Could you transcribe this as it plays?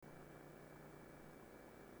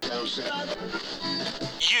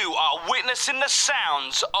You are witnessing the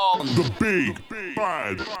sounds of the Big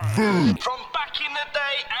Bad Voodoo. From back in the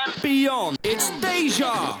day and beyond. It's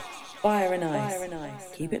Deja. Fire and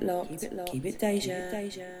ice. Keep it locked. Keep it Deja.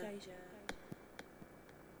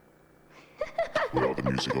 We are the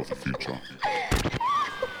music of the future.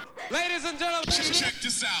 Ladies and gentlemen, check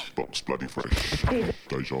this out. Box Bloody Fresh.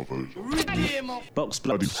 Deja Vu. Box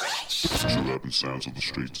Bloody Fresh. True urban sounds of the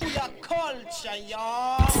streets. Your culture,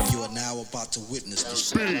 y'all. You are now about to witness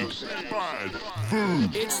the Big Bad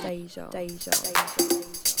Voodoo. It's Deja.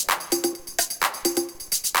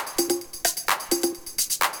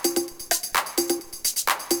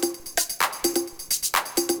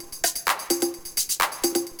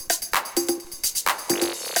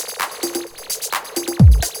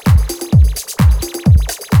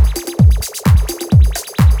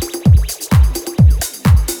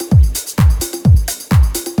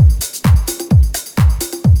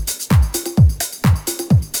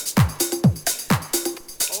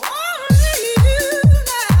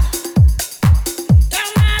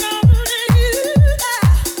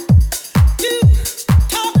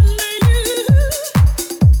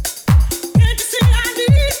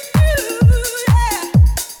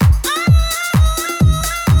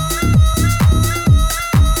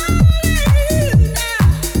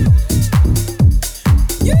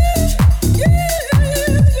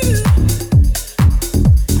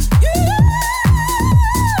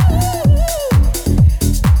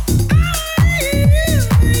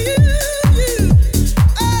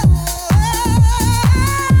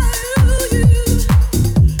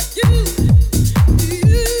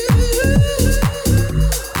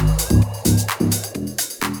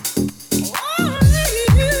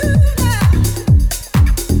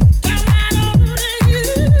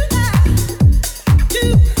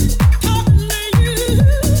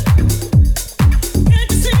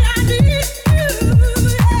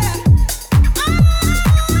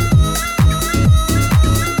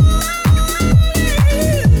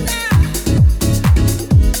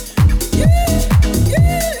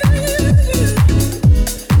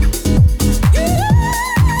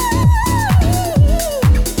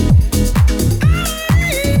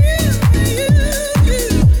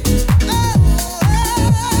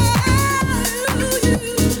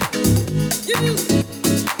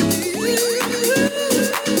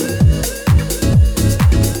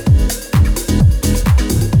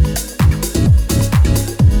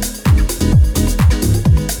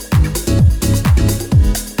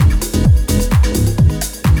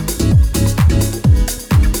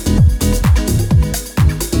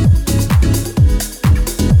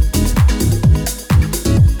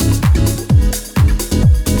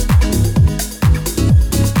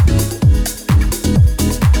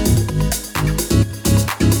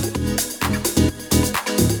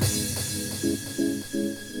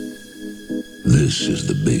 This is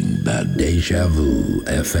the Big Bad Deja Vu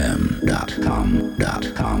FM.com.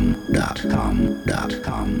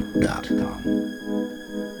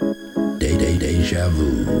 Deja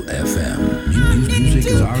Vu FM. Music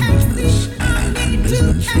is our business, and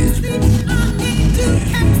business is boom.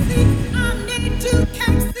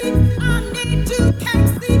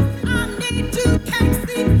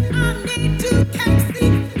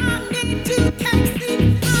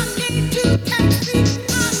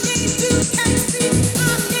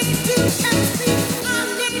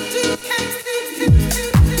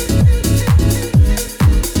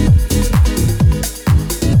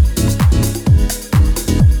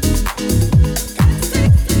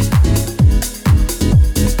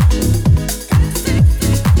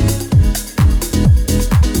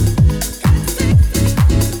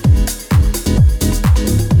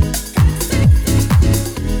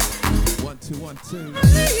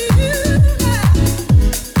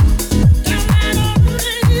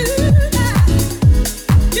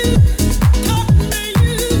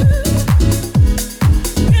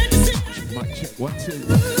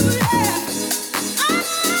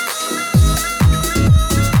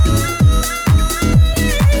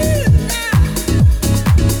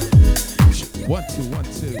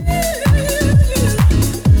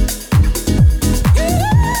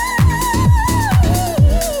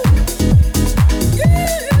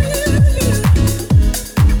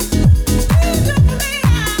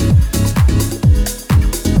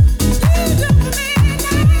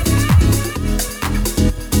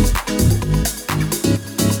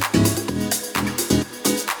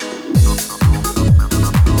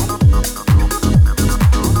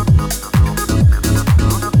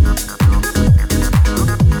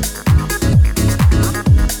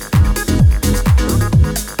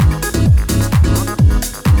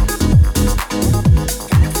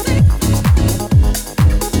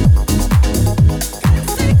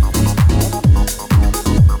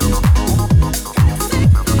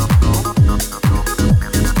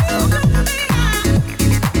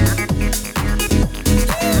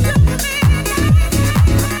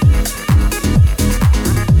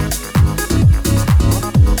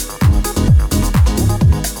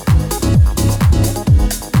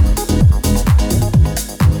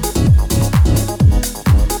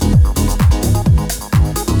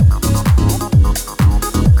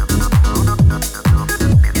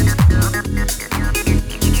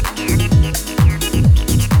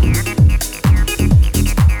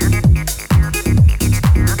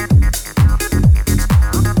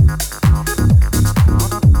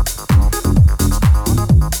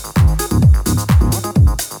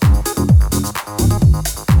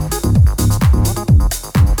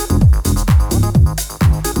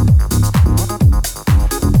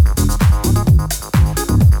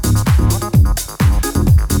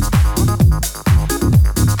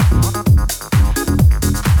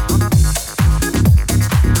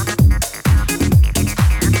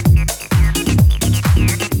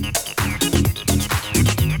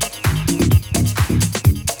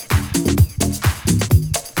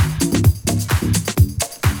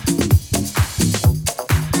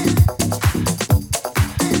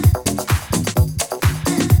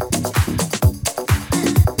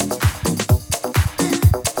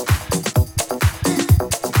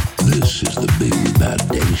 The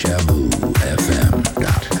DejaVuFM.com.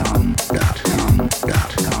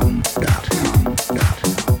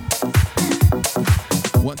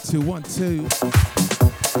 One, two, 1, 2.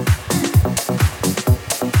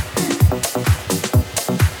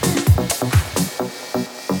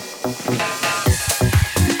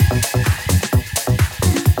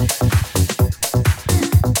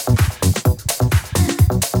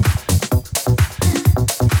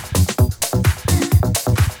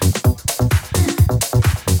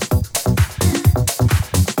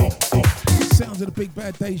 Big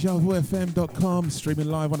Bad DejaVuFM.com,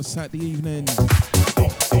 streaming live on a Saturday evening.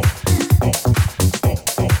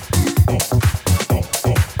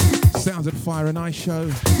 Sounds of the Fire and Ice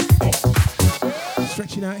show.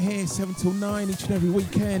 Stretching out here 7 till 9 each and every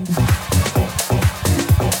weekend.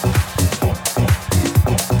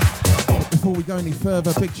 But before we go any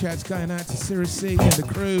further, big shouts going out to Sirius C and the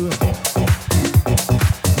crew.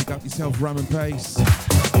 Pick up yourself, Rum and Bass.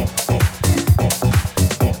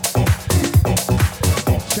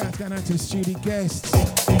 Shout going out to the studio guests.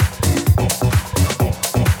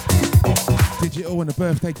 Digital and the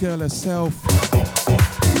birthday girl herself.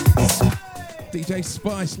 DJ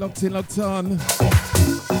Spice, locked in, locked on.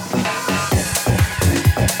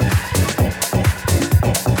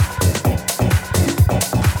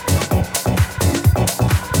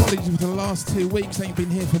 Apologies for the last 2 weeks, ain't been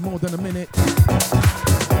here for more than a minute.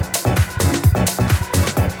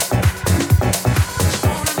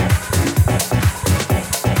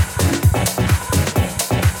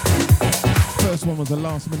 First one was a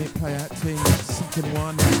last minute play out thing. Second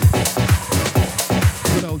one,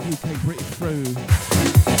 good old UK British through.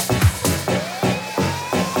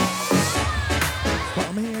 But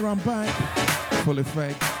I'm here, I'm back, full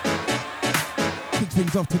effect. Kick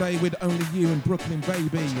things off today with Only You and Brooklyn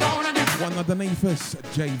Baby. One underneath us,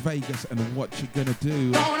 Jay Vegas and What You Gonna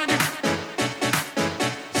Do.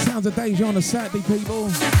 Sounds of Deja on a Saturday, people.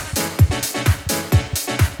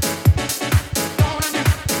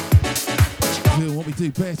 Doing what we do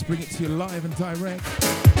best, bring it to you live and direct.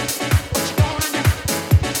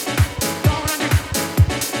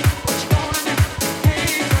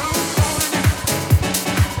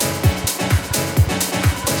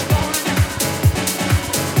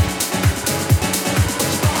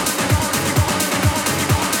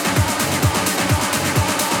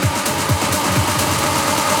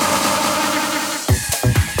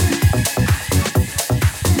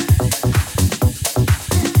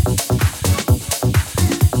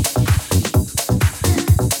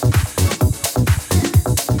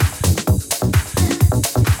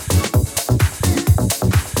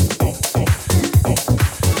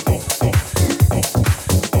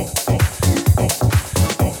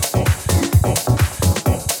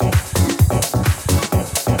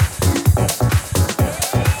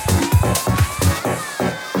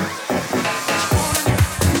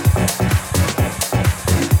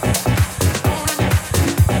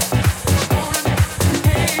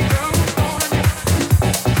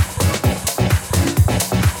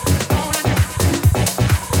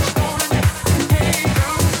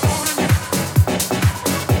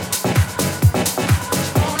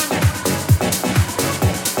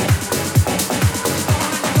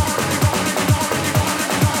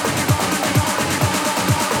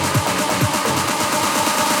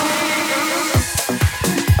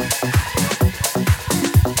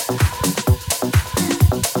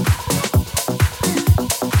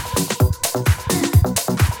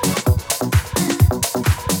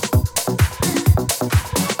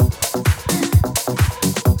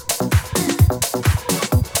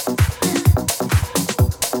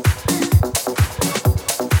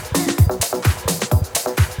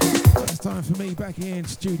 Back here in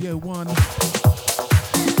Studio One.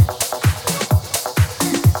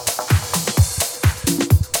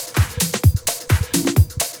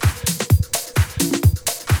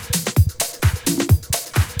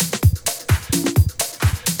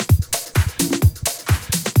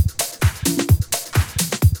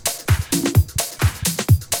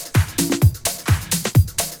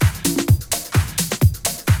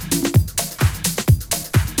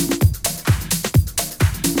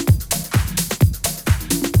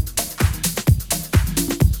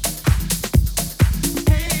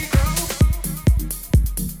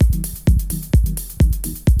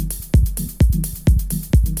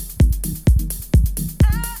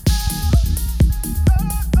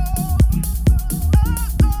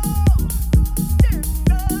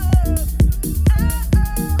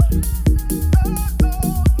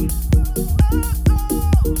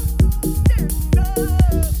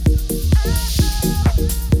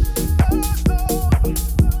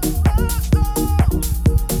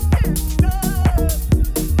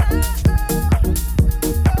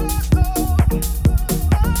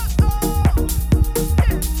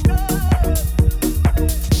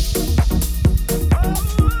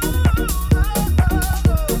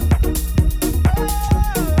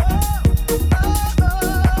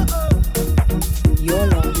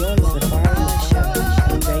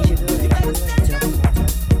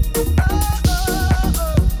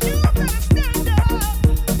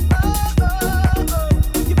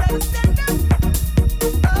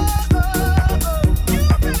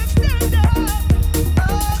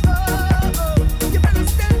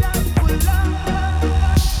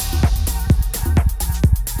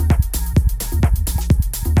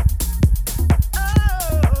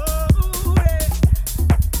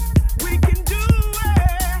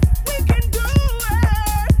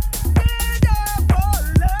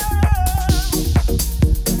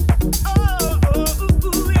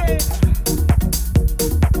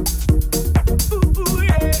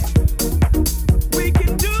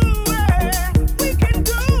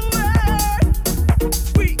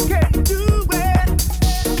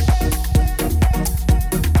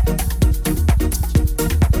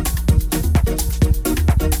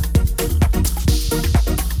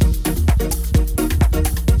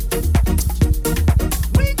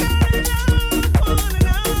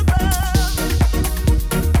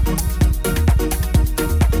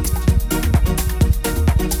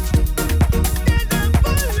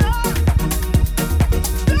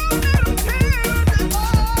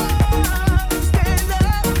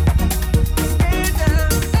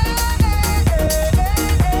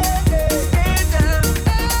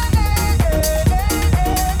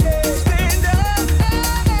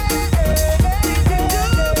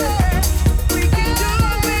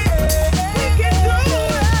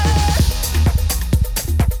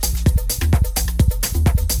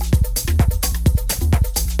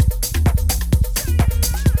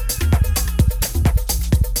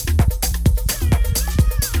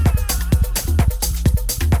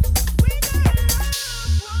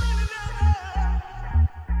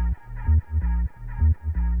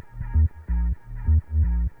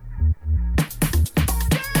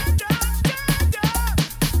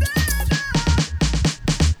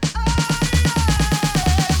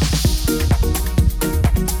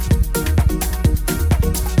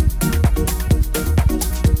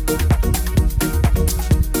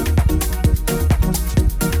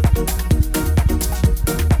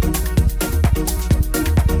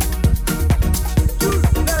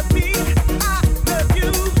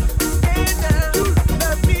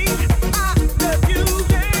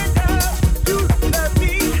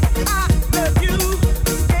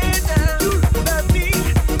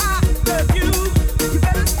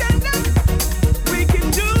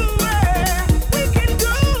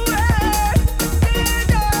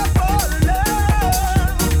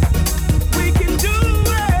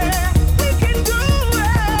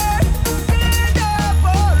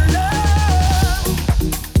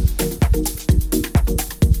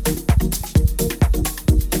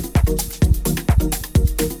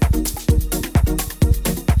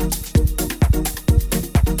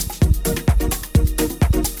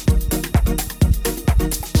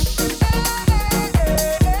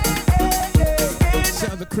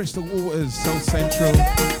 Crystal Waters, Soul Central,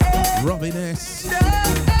 Robin S.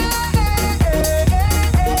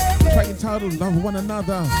 Track entitled Love One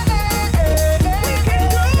Another.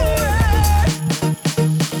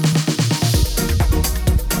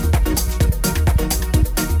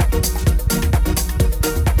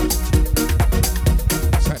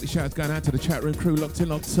 Shouts going out to the chat room crew, locked in,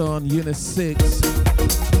 locked on, Eunice 6,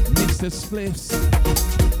 Mr. Spliffs.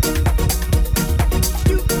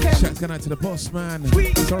 Shouts going out to the boss man.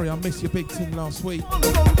 Sorry I missed your big thing last week.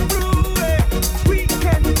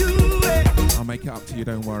 I'll make it up to you,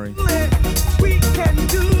 don't worry. We can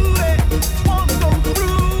do it. Wanna go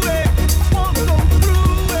through it. Wanna go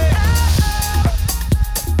through it.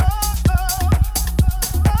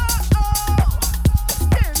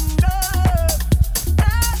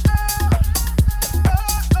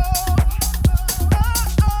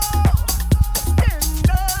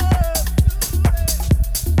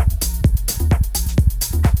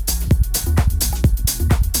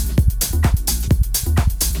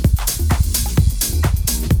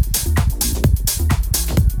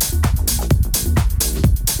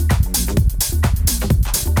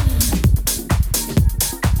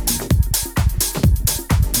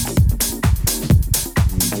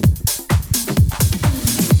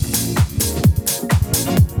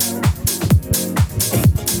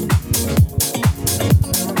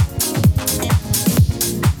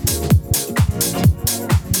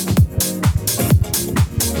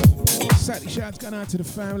 To the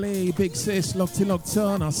family, big sis, locked in, locked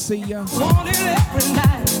on. I'll see ya. Want it every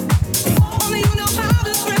night. Only you know how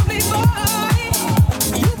to thrill me, boy.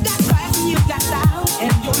 You got class and you got style,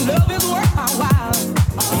 and your love is worth my while.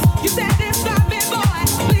 You said this drive me, boy.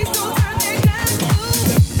 Please don't turn me down.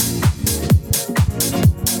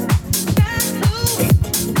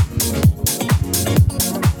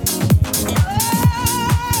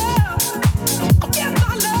 Oh, get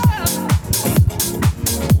my love.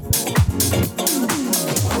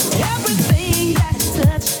 Everything that you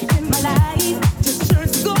touch in my life just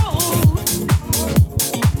turns to gold.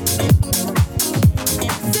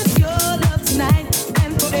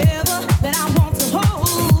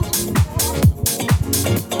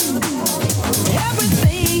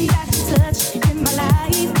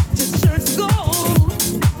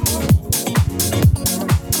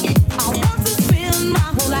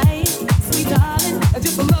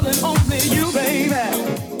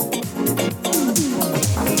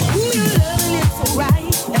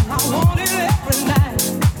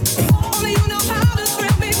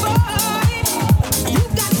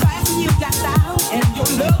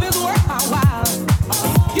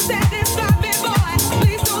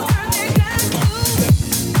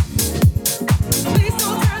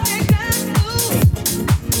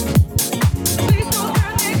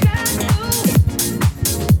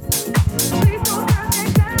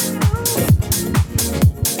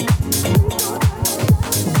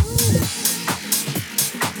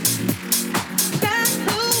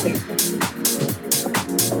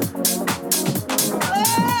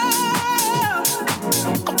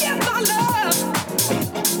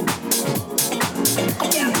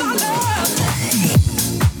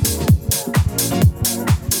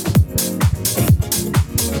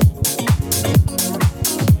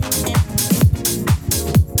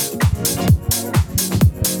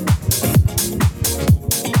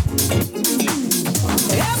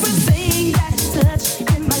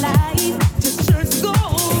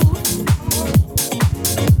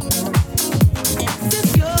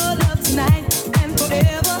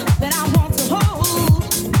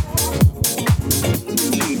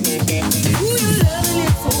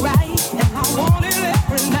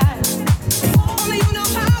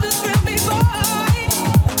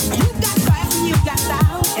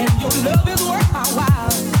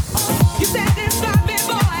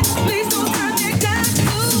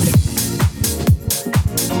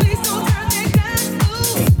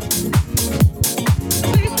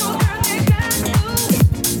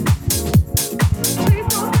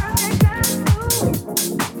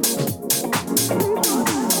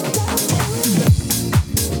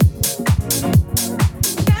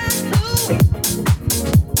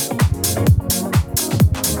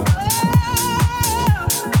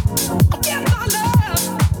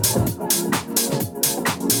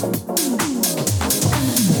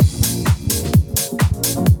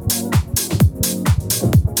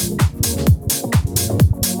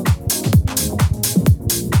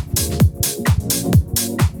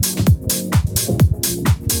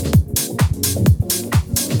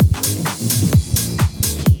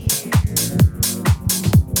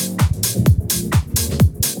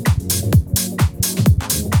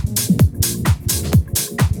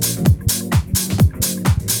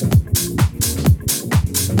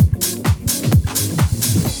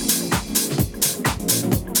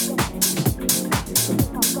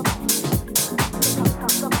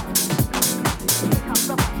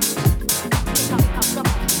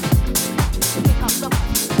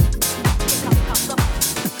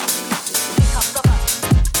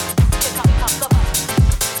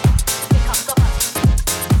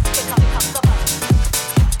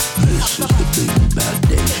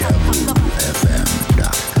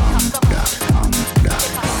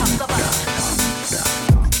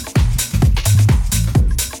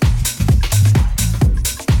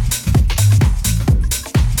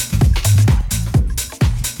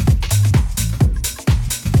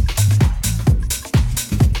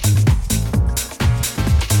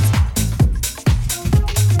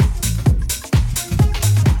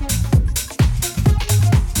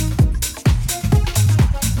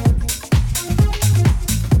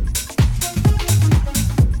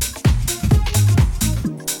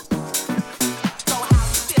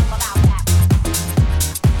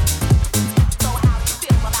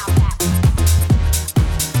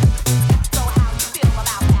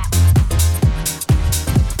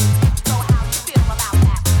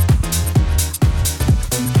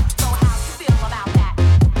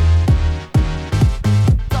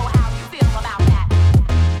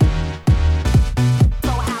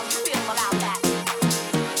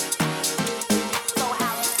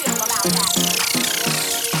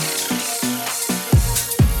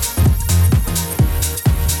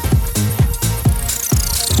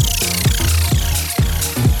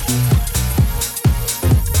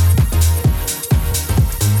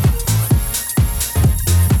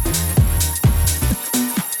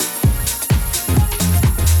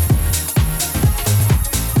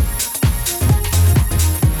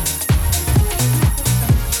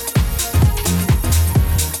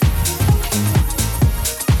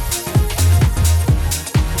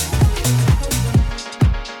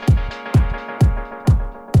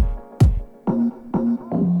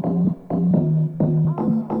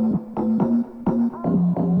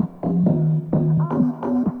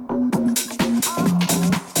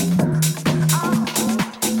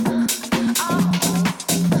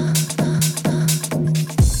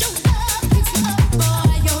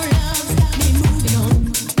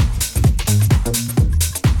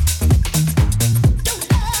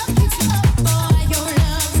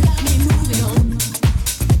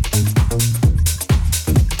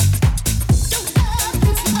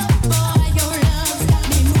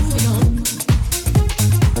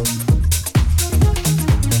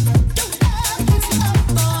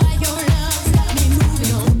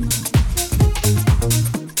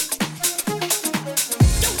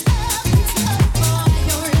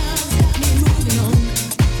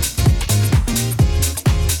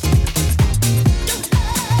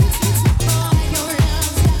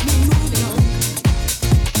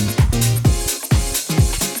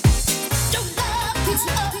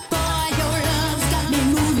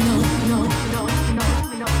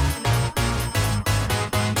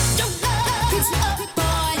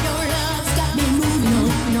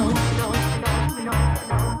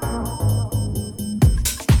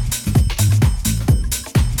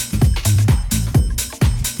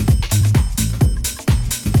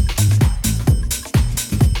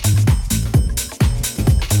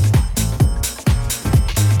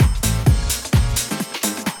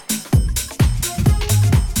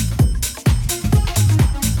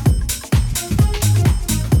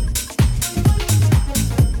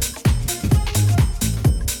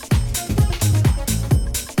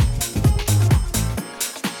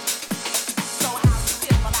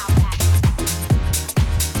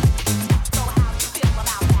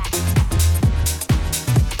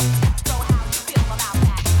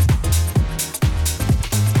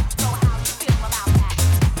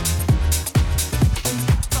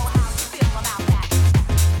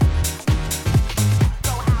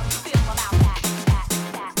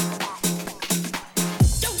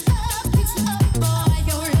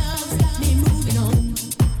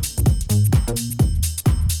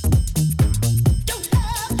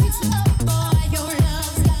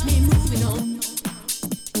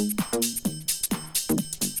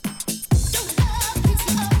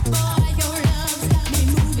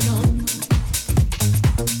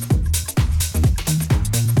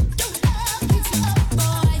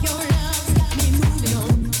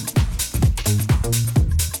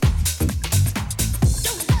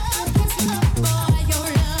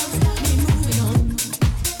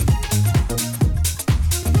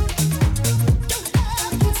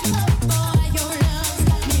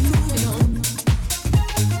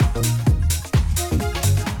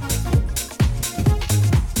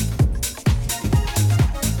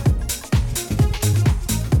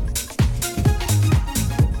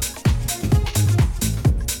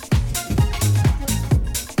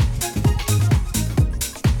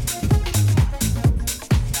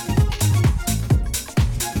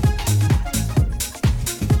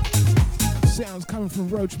 from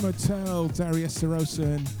Roach Motel, Darius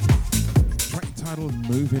Sarosan. Track titled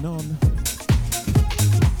Moving On.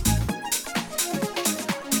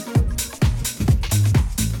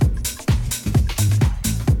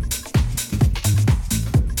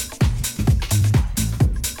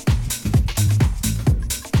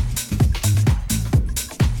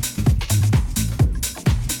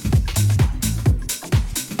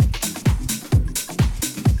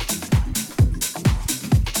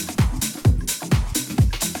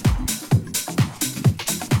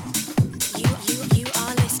 You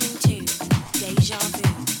are listening to Deja Vu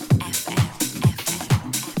FM.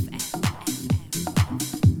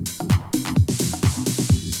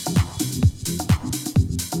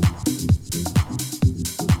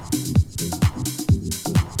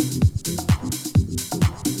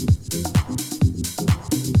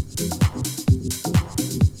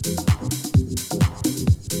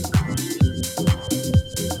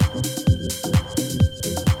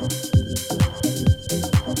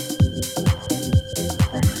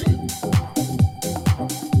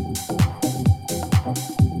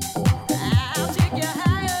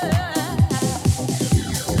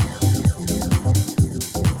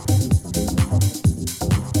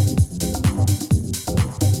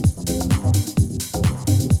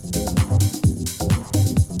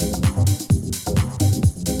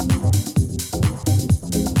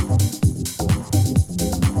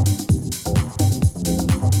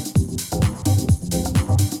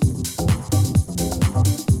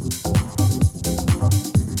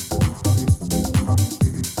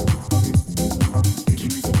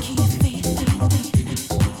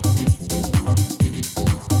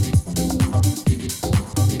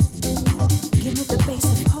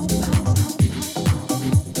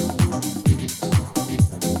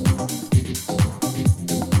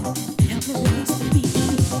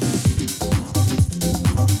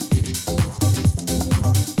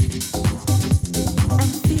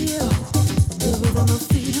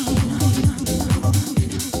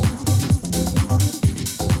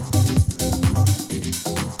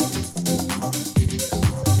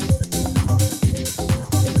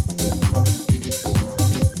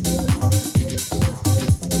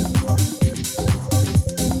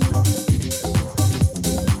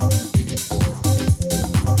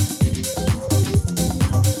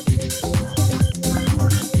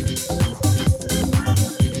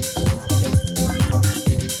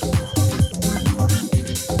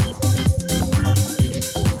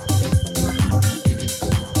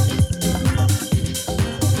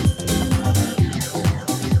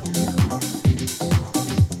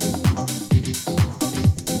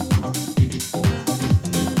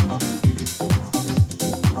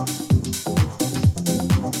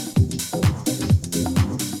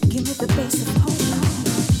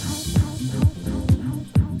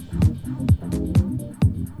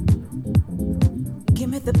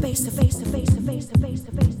 the bass, the bass, the bass, the bass, the bass,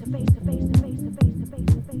 the bass, the bass, the bass, the bass, the bass, the bass,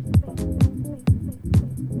 the bass, the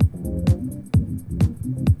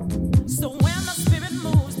bass. So when the spirit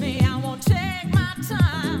moves me, I won't take my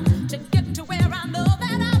time to get to where I know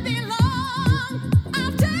that I belong.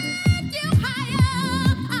 I'll take you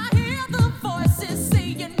higher. I hear the voices say,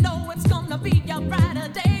 you know it's gonna be a brighter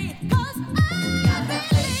day. 'Cause I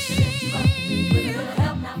believe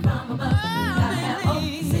help now from above. Gotta have hope,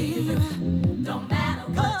 see you through. Don't matter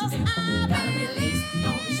what you do. Gotta release,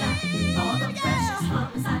 don't be shy. All the pressures from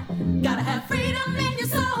inside. Gotta have freedom in your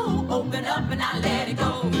soul. Open up and I let it go.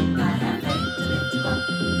 Gotta have faith to lift you up.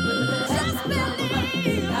 With a little help now from above.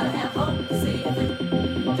 Gotta have hope, see you through.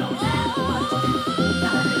 Don't matter what you do.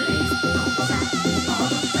 Gotta release, don't be shy. All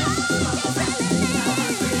the pressures from inside. Gotta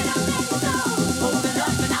have freedom in your soul. Open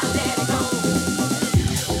up and I let it go.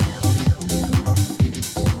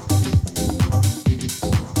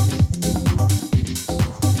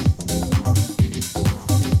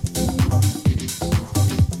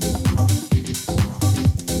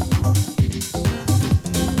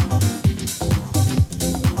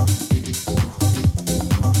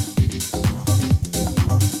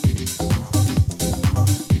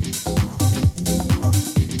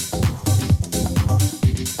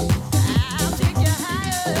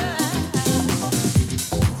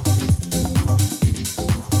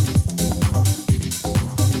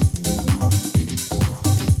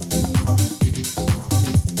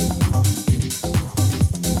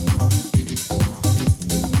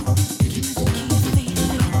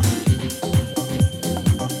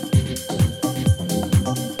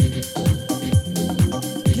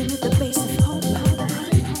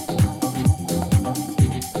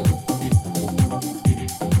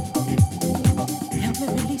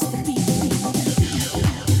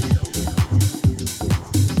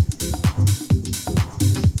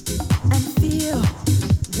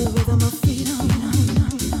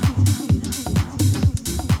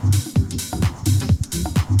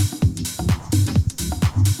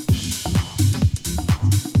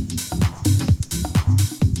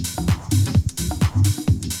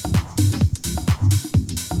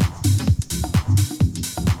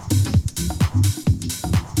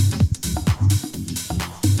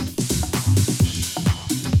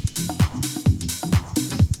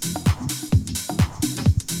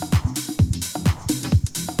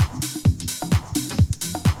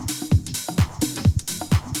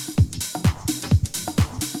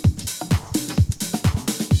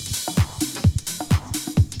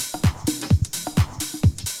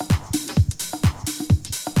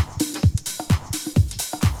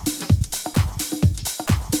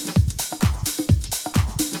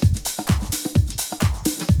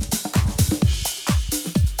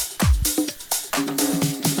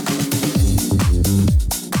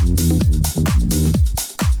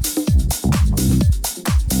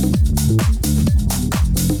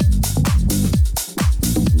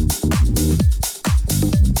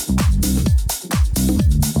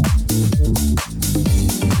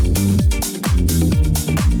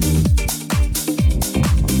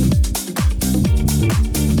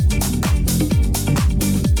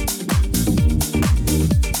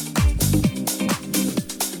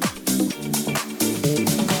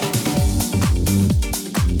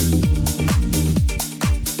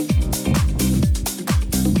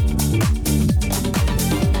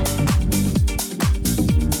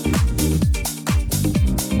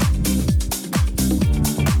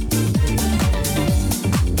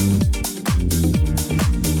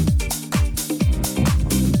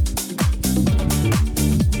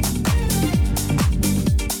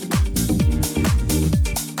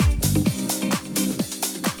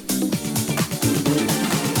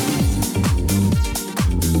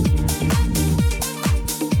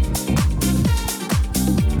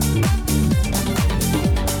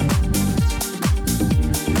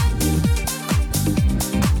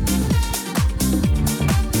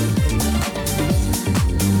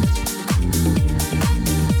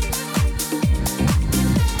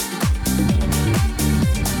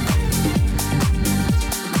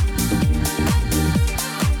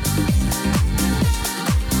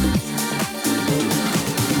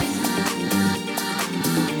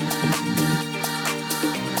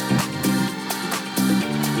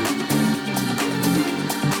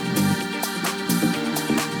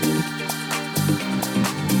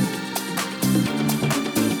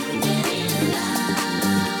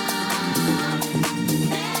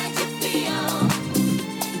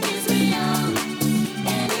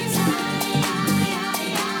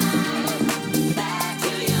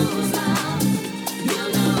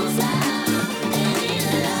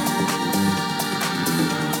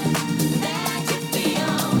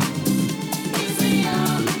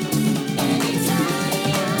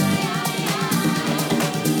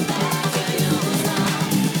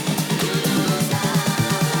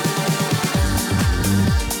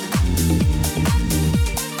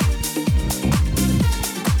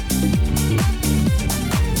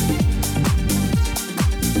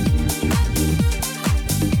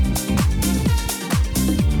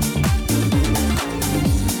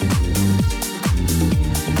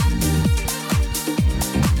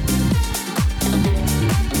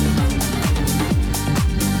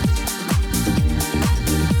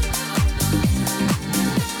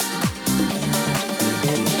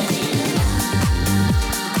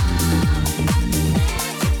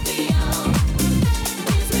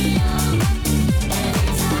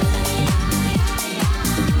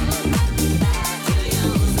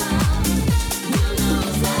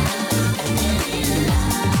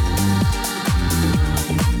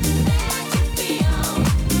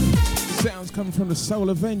 from the Soul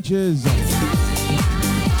Avengers.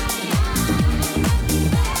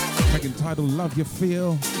 Track entitled Love You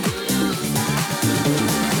Feel.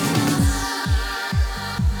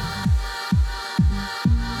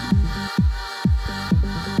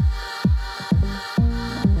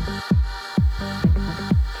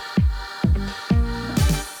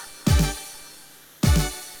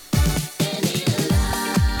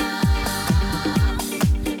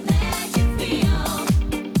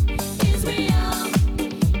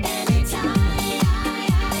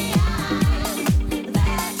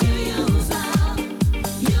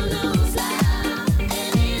 You lose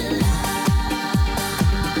love.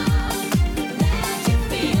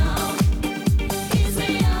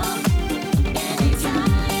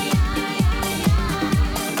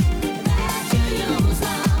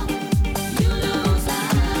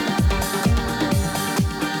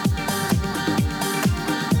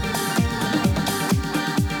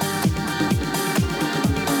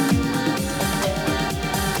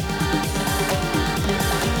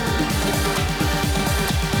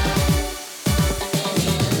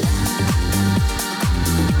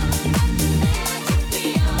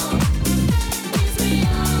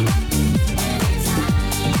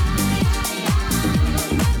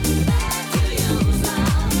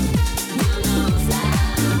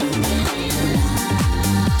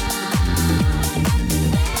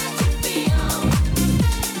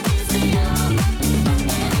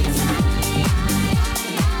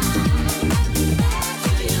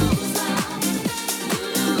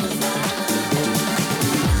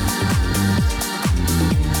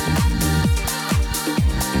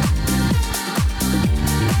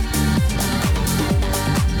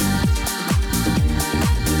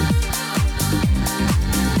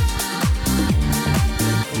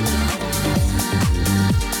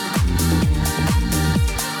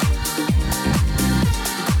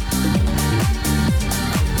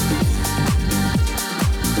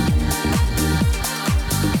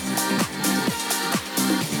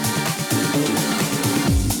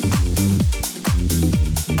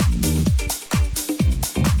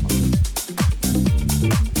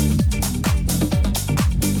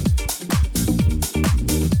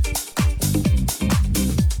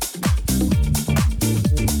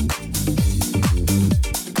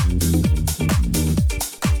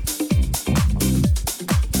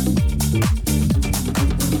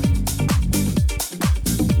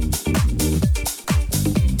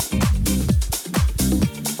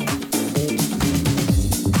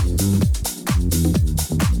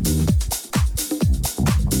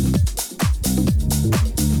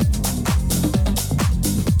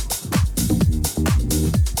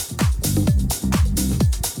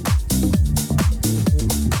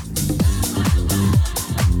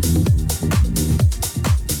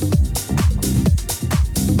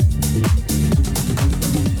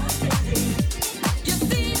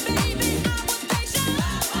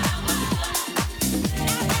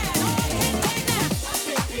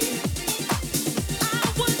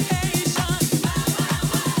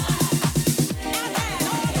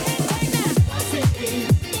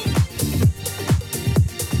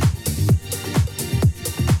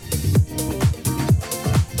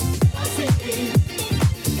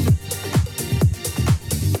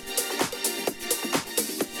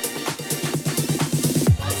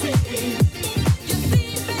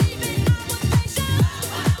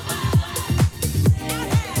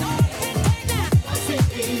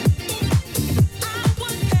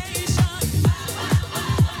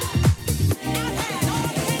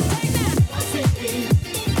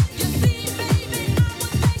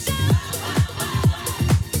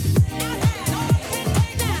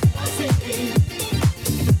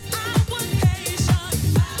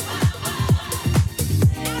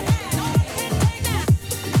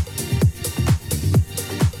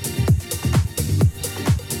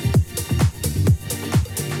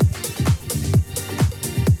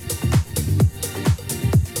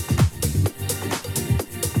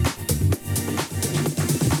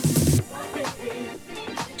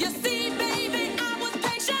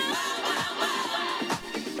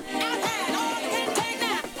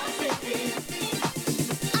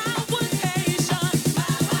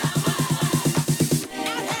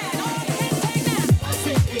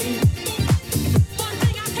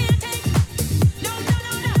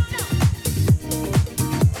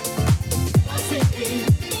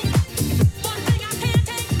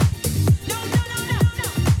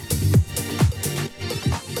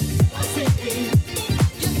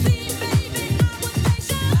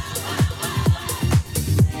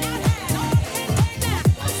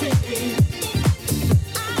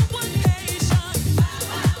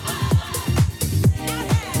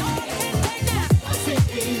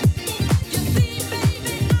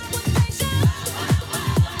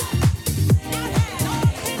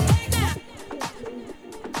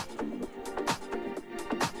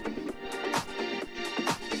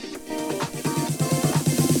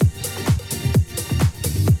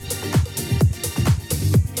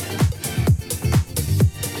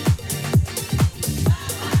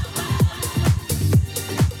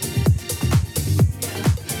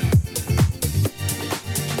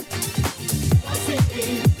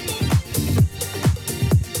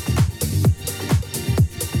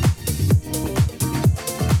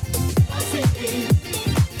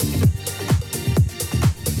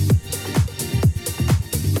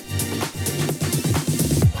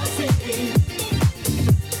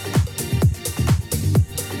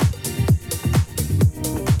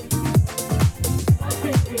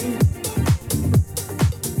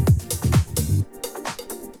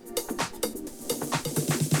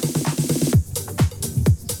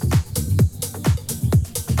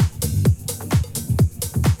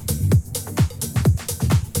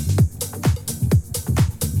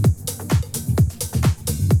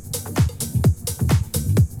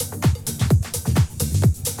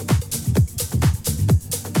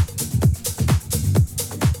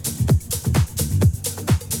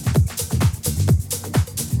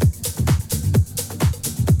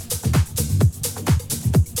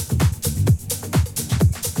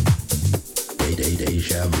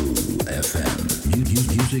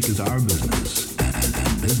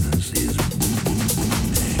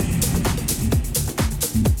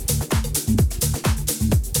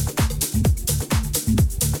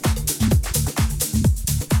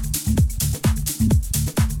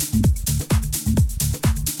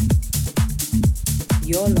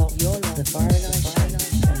 You're locked to the Fire and Ice Show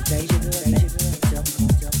on DejaVuFM.com.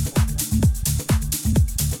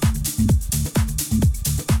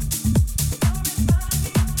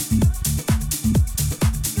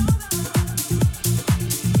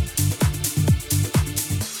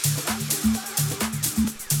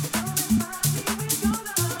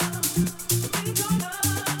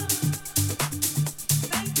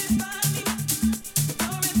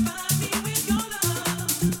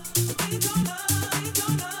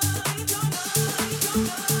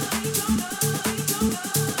 We're gonna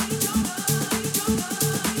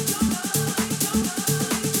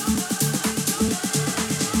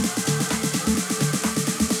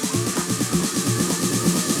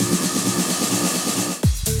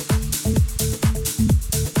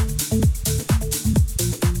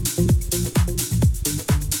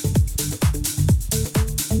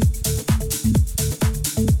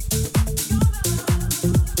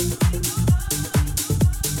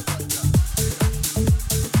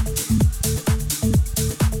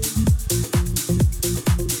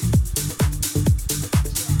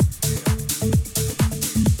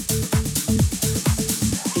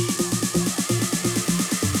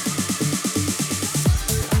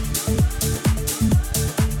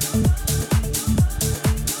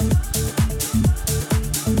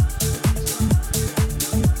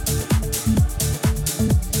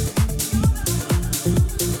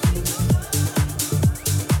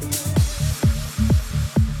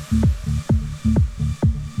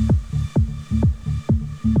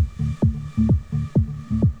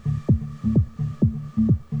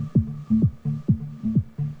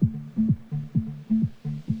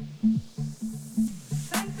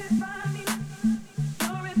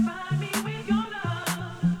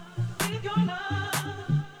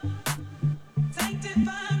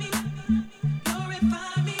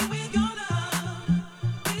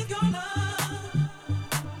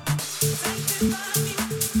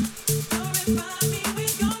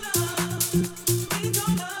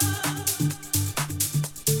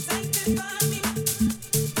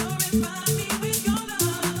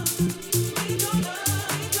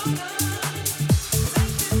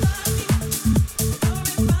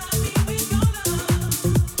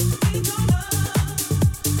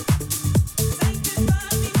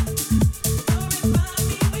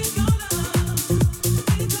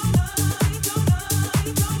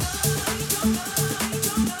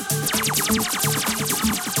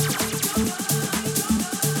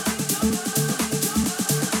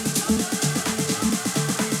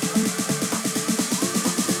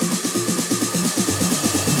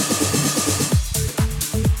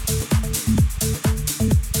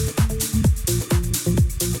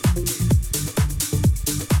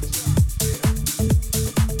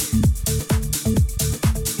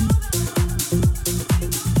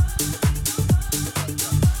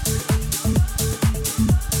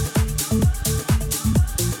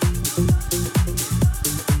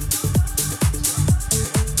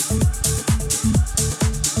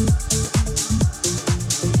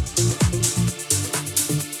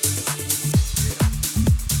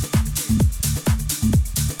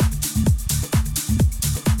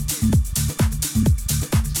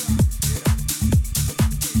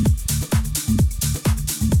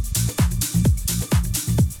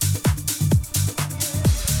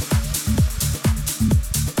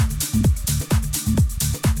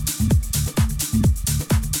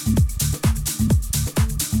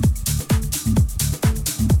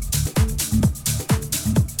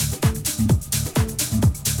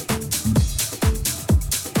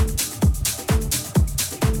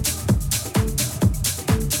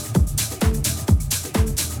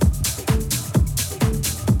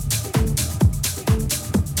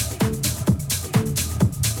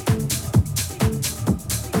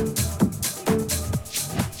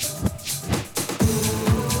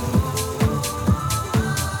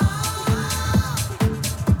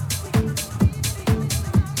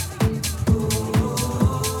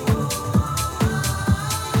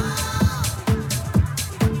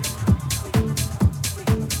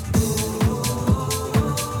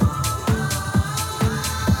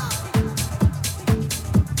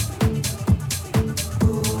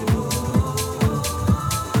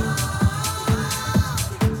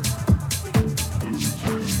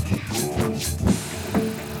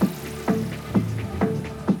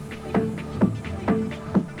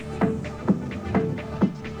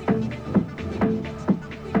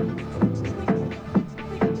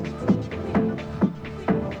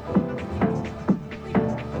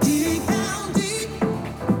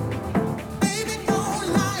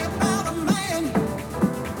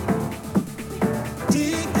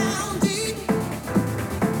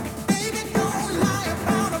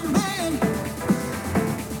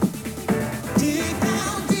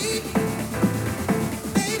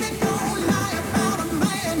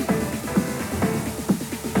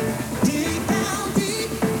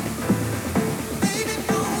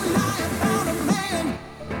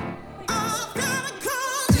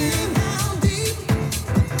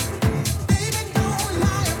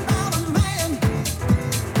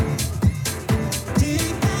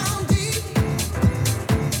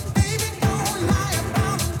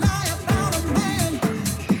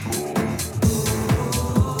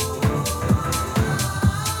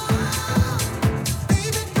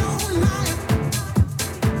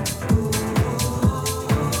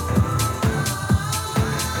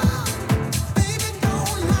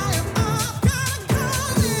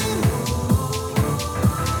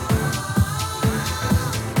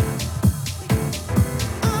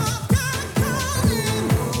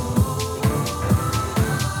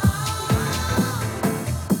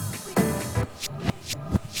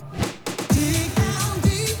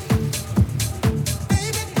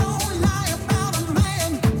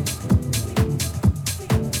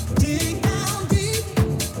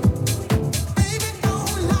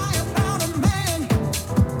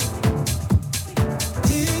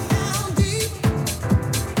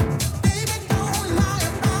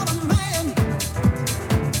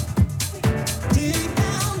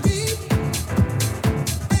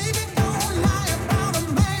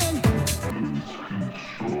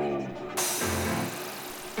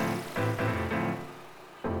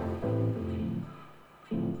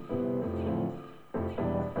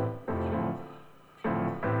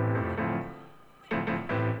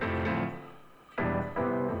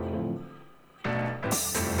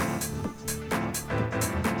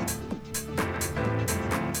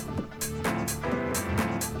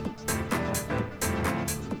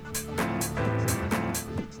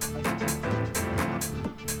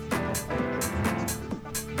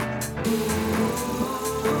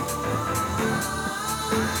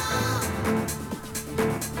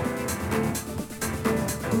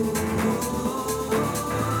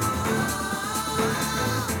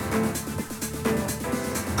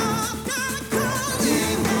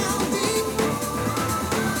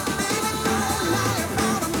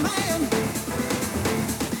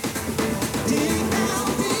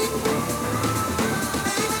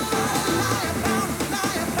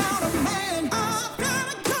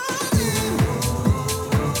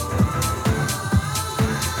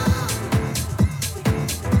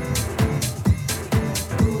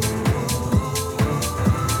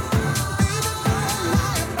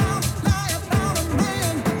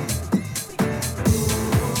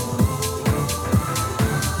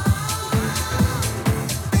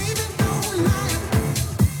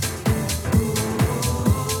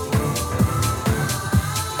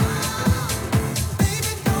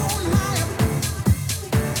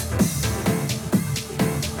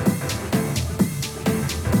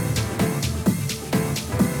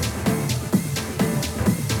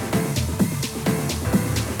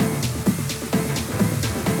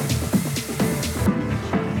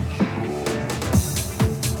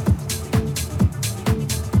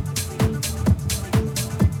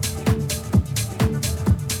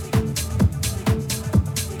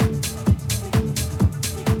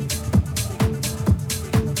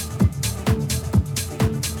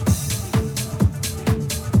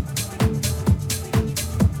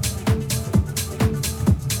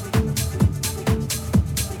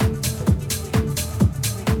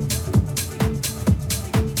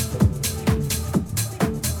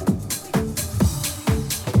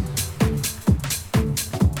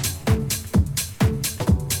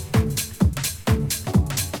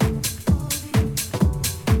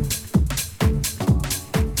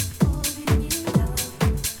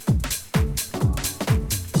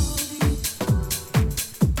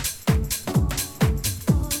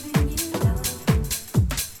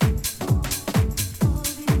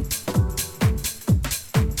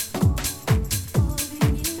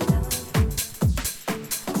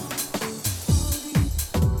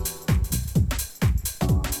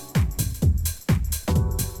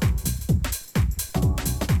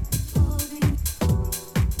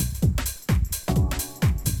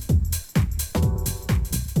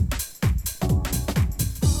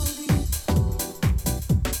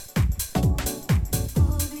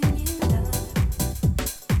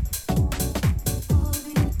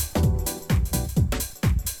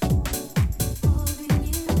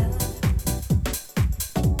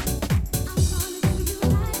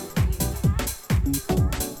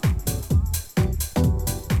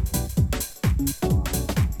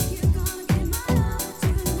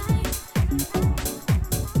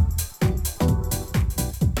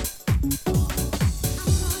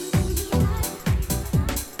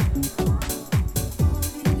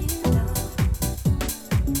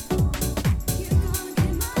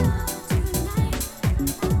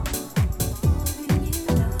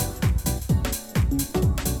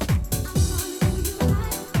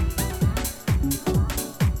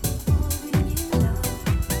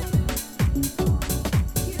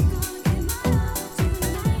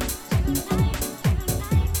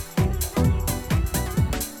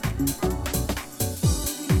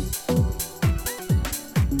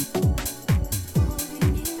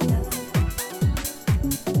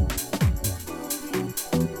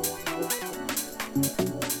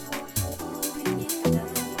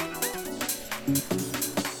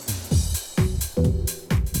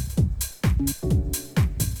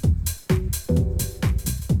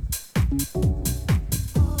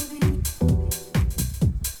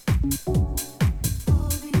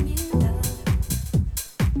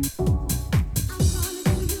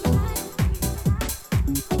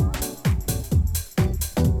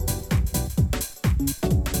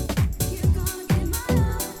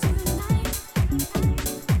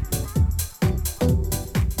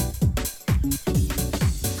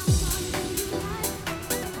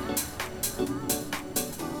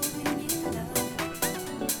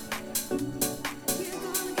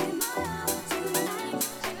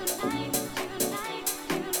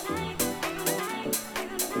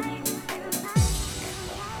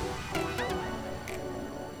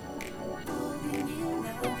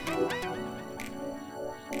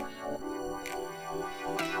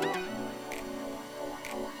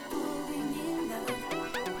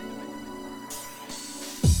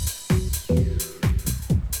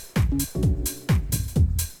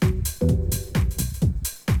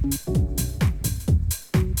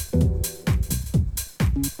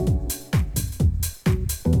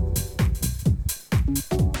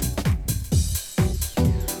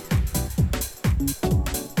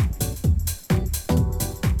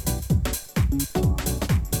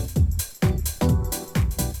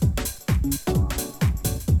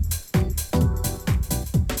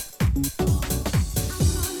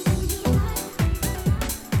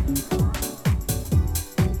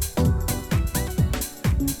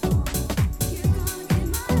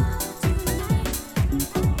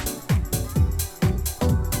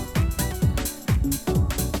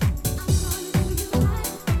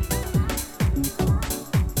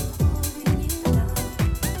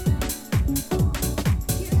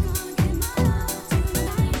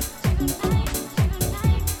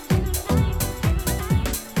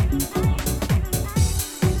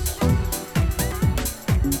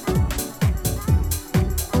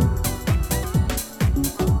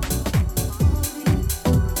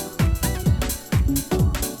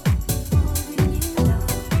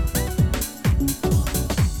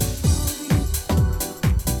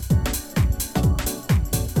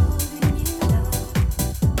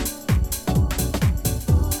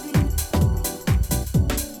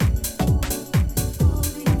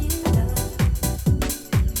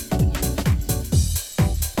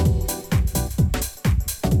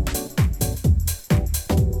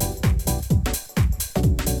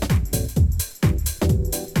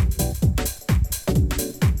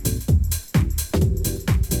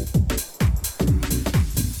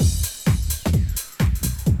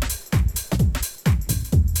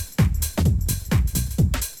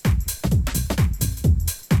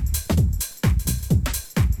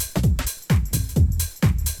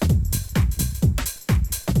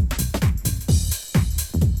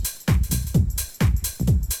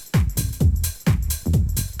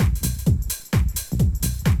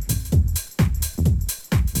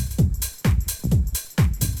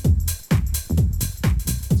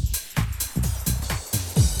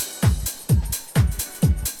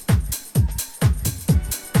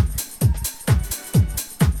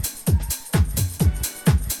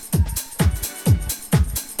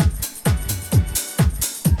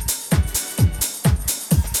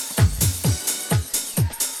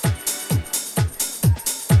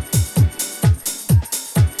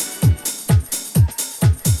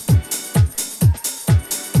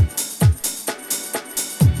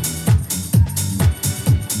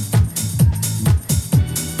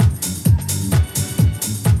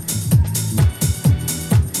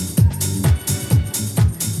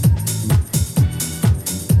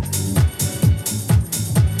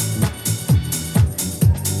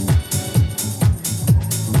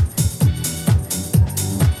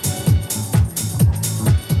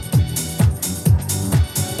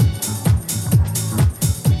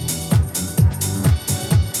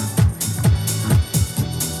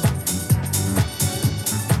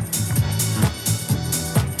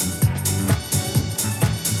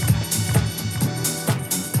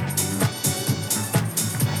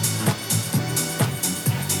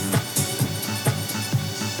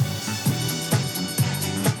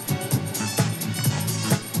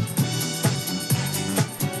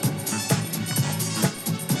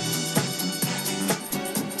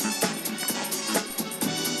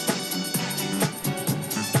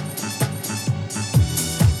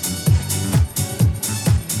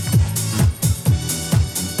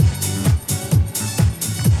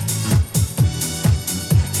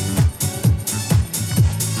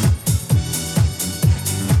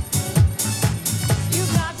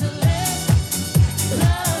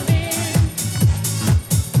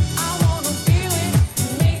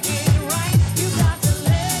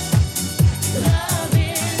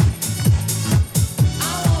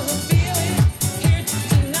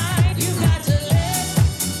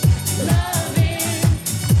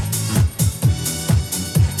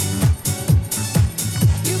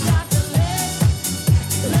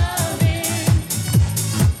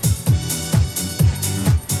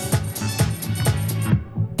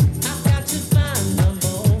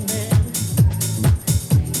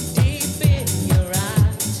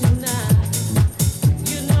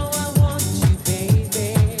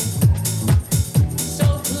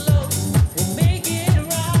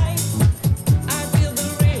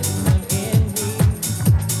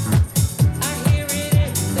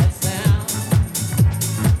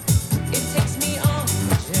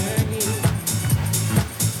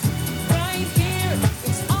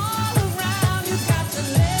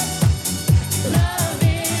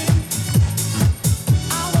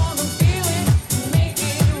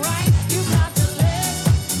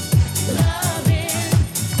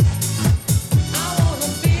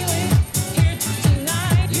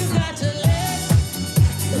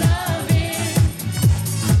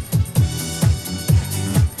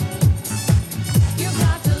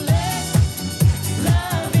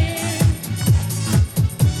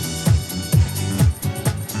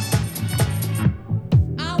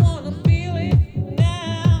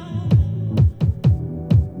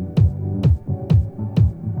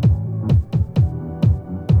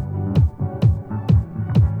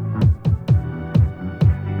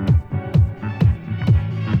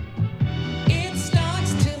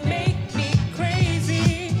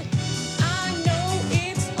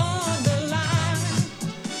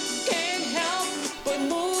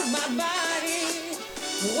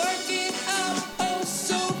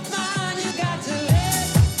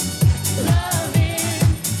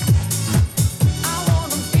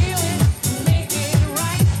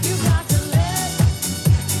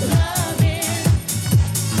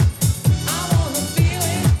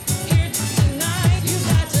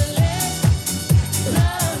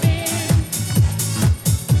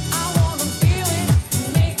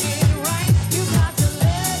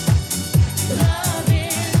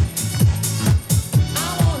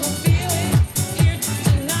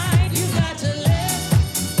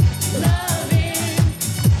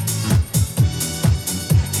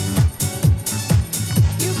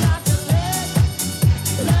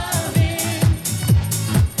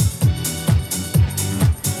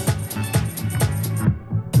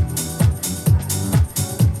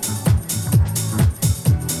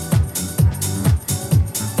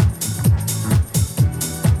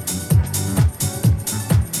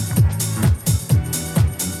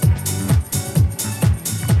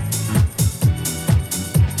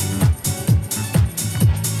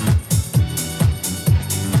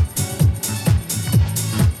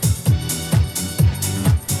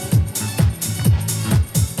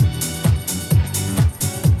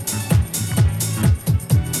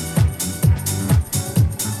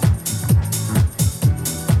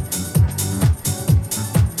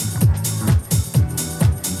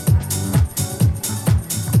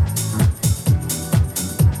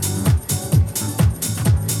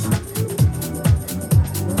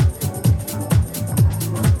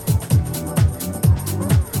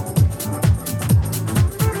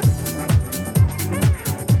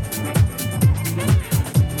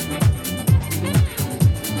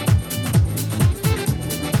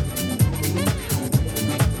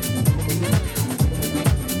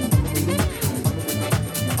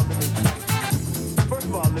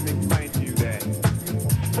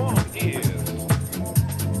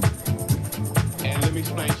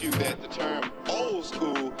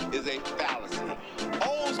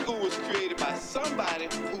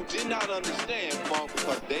who did not understand funk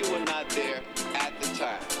because they were not there at the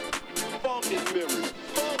time. Funk is memories.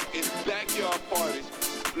 Funk is backyard parties.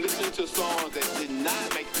 Listening to songs that did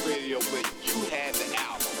not make the radio, but you had the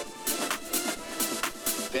album.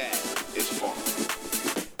 That is funk.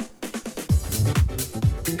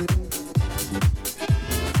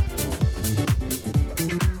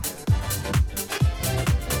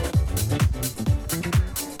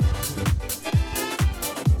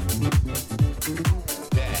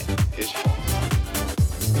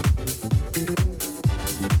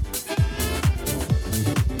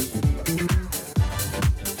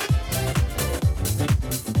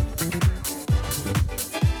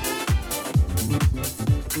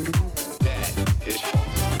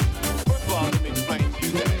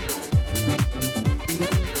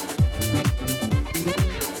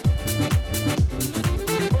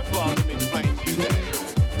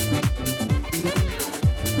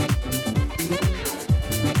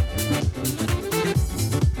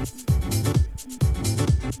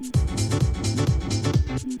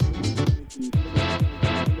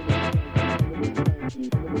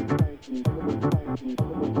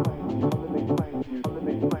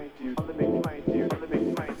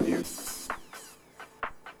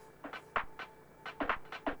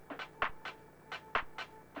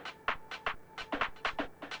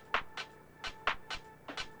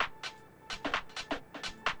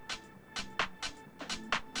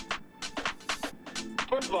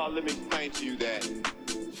 First of all, let me explain to you that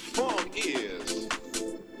funk is,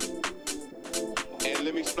 and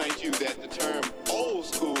let me explain to you that the term old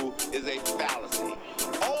school is a fallacy.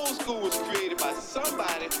 Old school was created by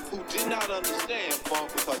somebody who did not understand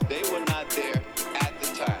funk because they were not there at the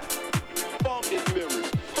time. Funk is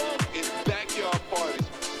memories. Funk is backyard parties.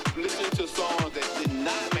 Listening to songs that did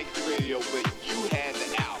not make the radio, but you had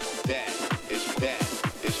the album. That is that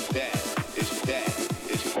is that is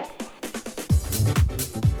that is funk.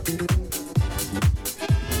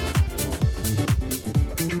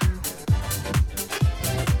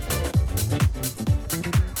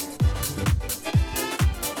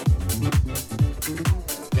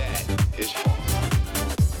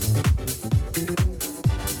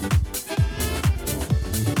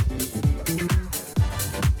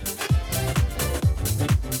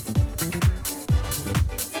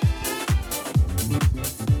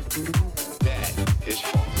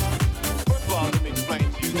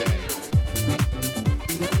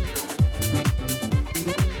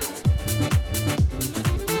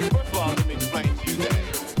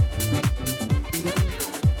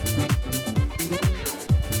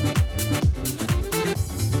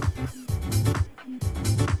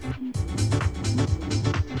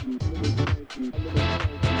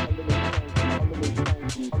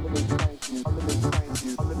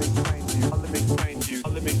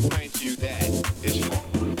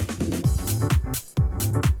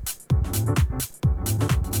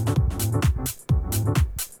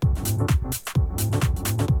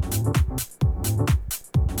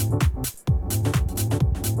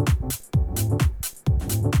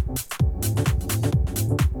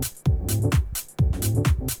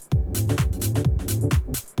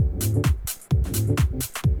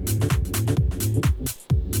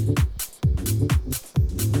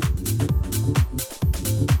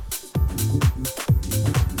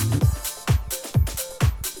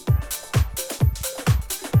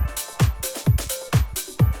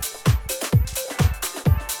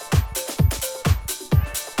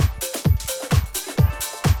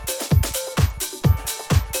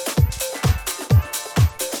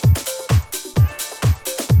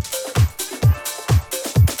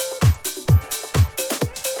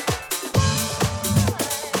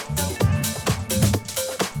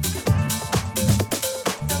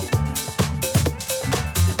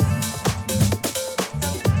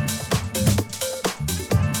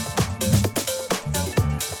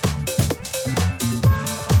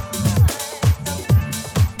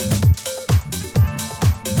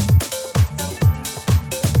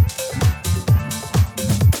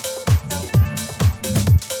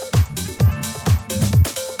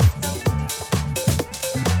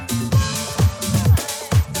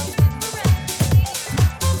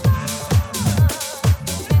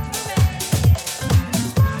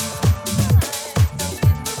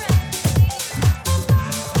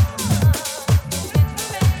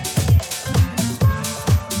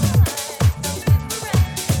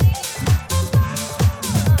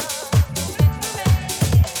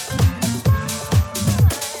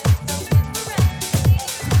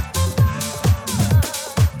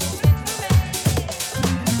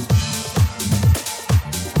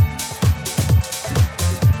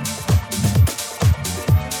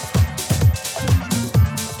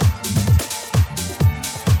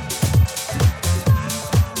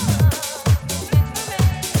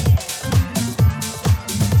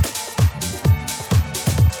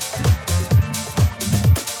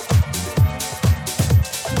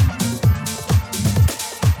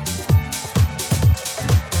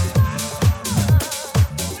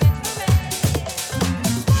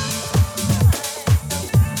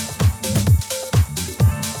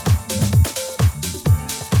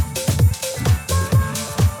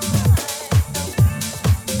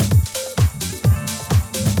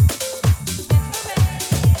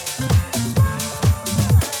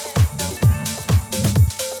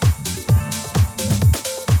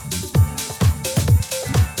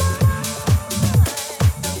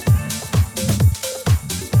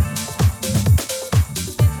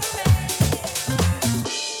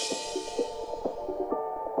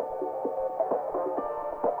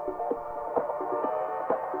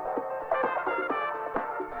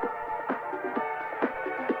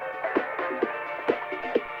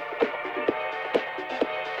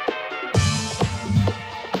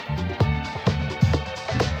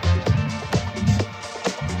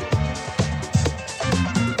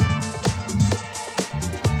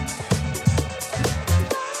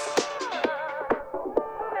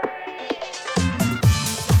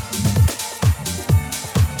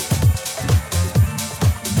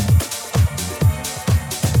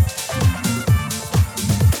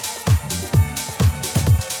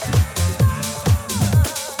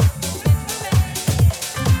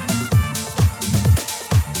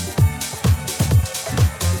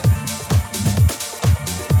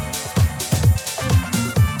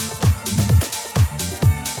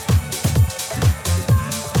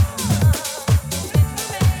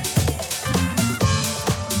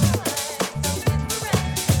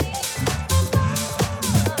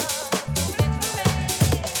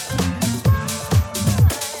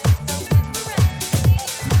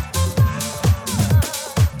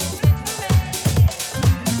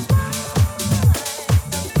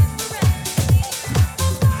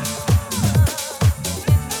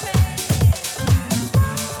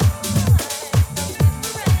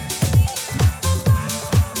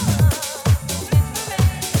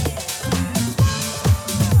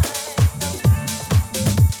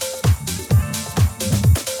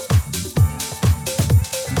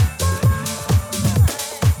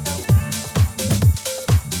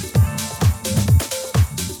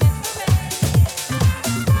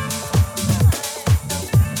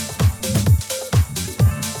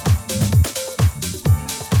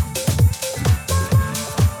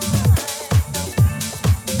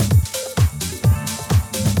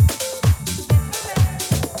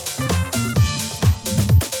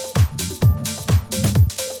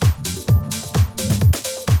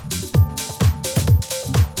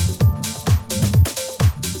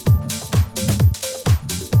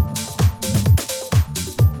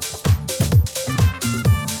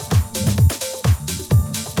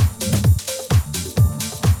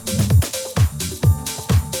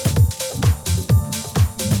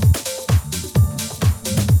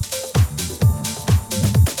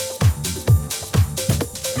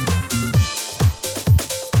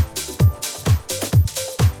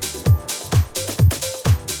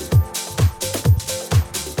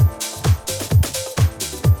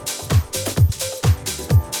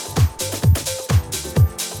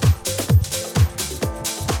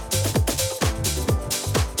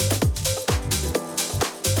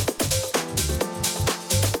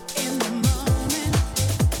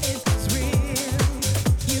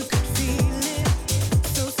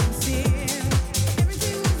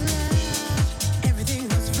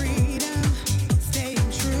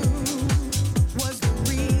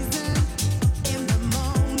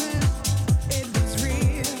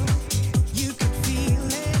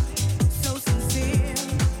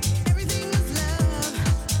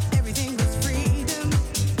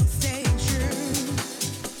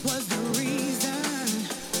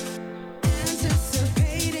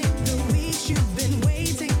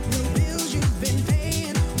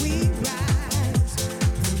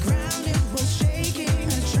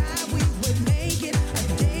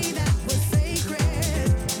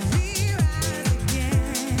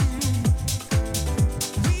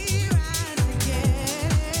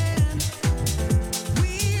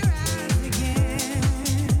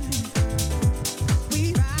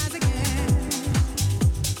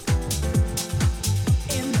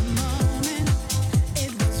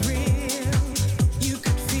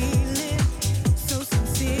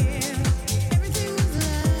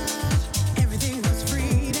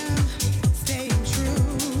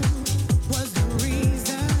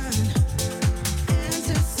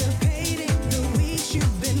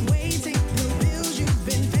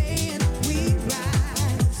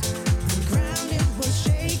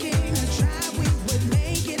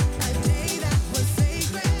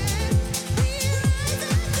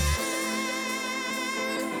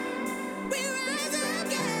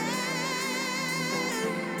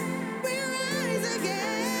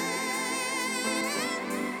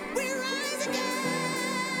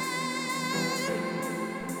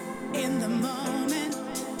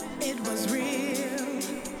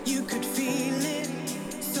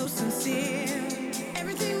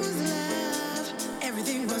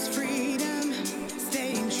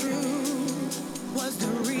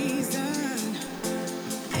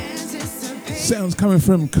 Sounds coming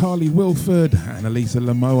from Carly Wilford and Elisa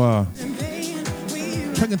Lamoa.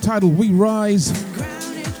 Track entitled We Rise.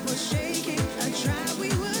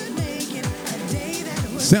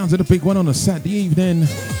 Sounds of the big one on a Saturday evening.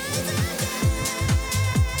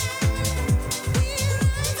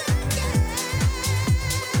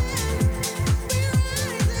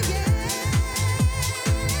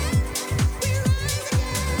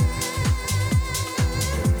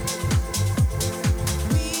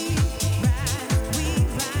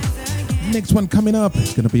 Next one coming up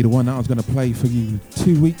is going to be the one that I was going to play for you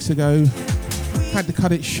 2 weeks ago. Had to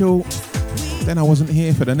cut it short. Then I wasn't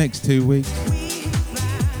here for the next 2 weeks.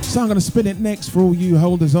 So I'm going to spin it next for all you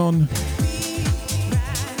holders on.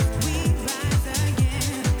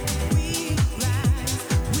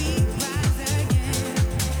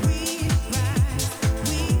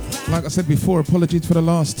 Like I said before, apologies for the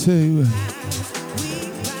last two.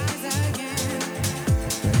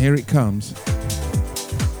 But here it comes.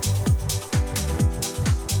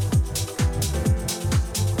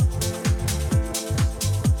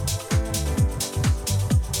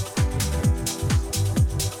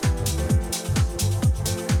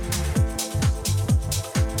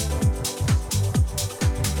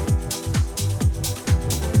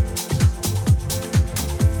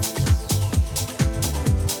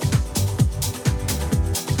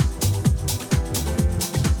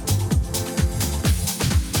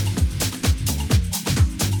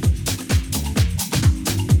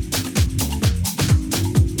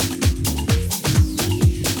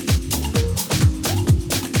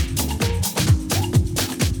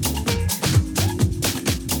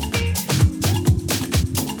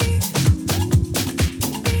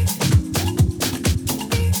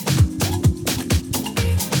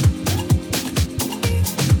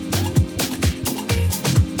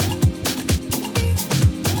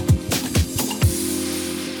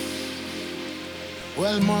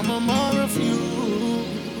 Well, mama, more of you.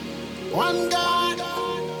 One God,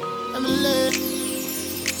 Emily,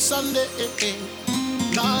 Sunday.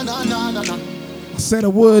 No, no, no, no, no. I said I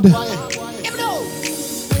would.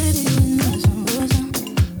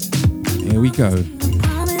 Here we go.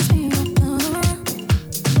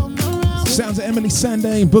 Sounds of Emily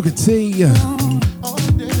Sandé and Booker T.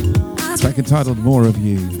 Track entitled More of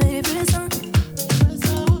You.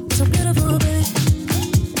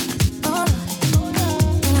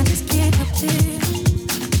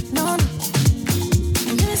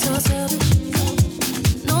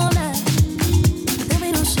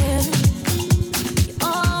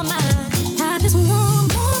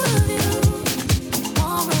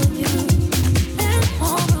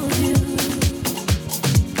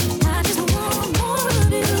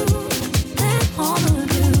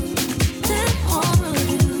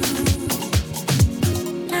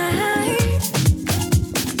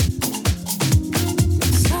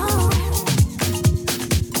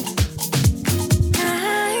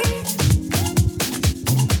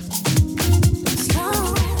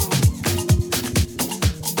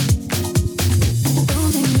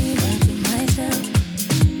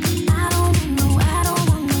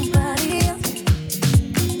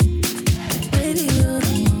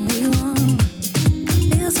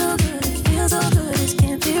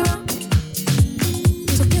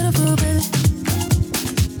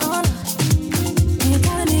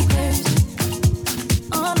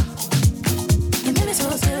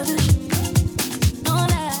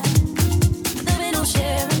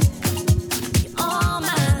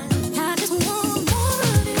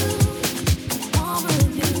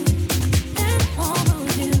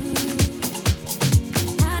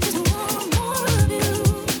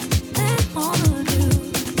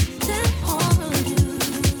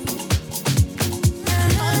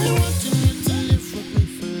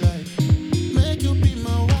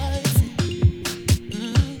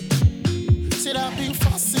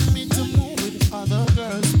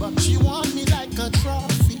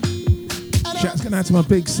 To my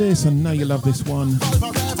big sis, I know you love this one.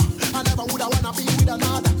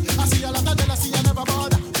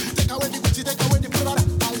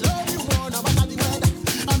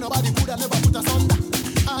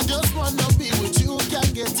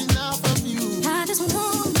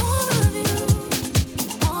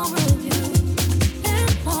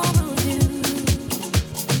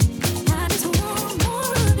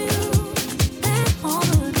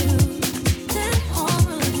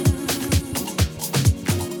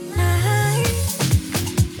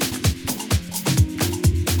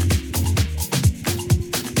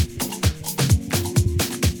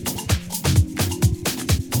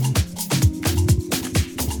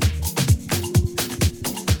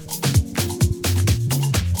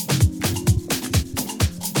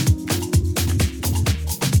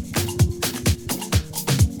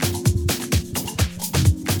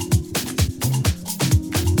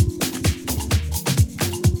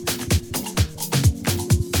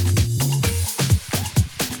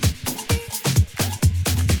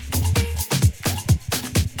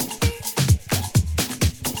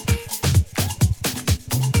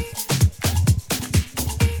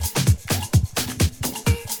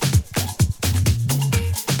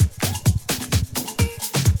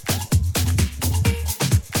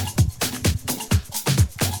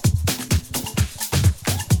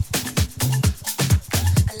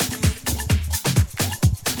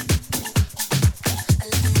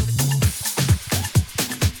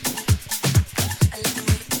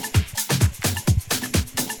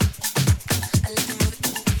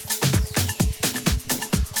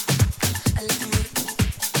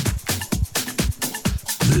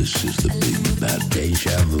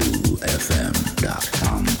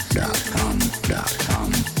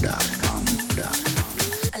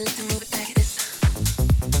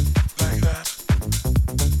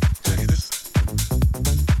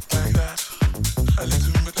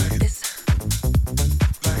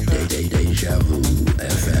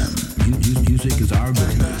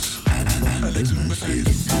 house and business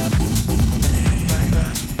is boom, boom, boom. Like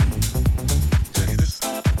that. Take this.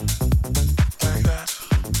 Like that.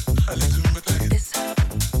 I like to move it like this.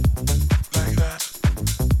 Like that.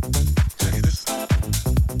 Take this.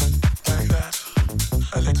 Like that.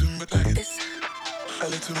 I like to move it like this. I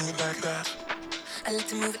like to move it like that. I like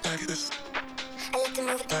to move it like this. I like to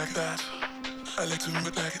move it like that. I like to move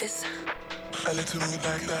it like this. I like to move it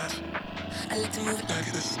like that. I like to move it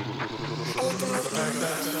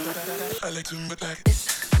like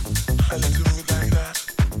this. I like to move it like that.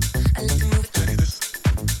 I like to move it like this.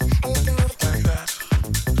 I like to move it like that.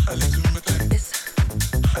 I like to move it like this.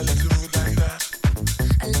 I like to move it like that.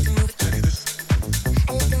 I like to move it like this. I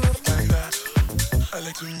like to move it like that. I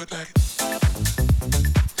like to move it like this.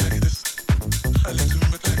 I like to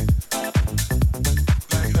move it like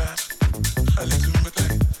that. I like to move it like this. I like to move it like that. I like to move it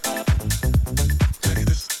like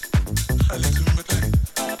this. I like to move it like that.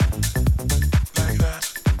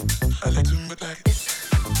 I like to move it like this.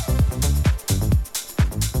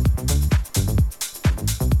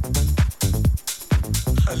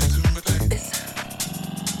 I like to move it like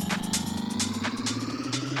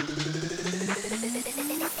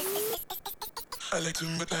this. I like to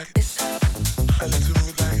move it like this. I like to move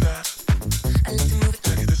it like that. I like to move it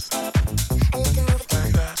like this. I like to move it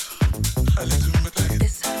like that. I like to move it like this.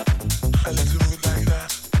 I like to move it like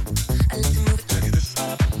that. I like to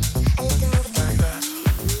move it like this. I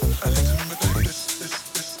like to move it like that. I like to move it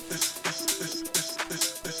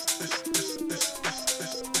like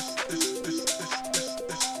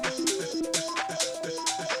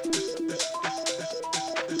this. I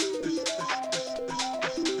like to move it like this.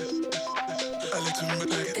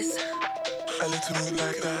 I like to move it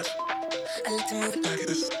like that. I like to move it like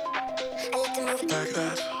this. I like to move it like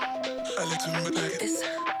that. I like to move it like this. I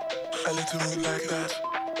like to move it like that.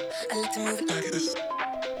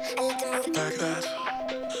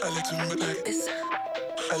 I like to move it like this.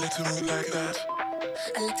 I like to move it like that.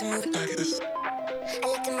 I like to move it like this. I like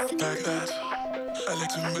to move it like that. I like to move it like this. I like to move it like that. I like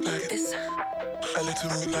to move it like this. I like to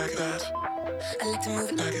move it like that. I like to move it like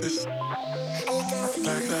this. I like to move it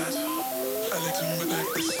like that. I like to move it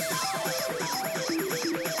like this.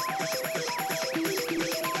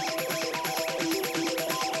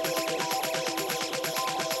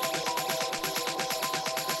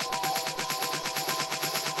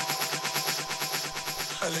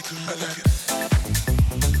 I like to move it like this.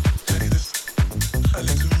 I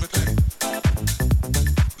like to move it like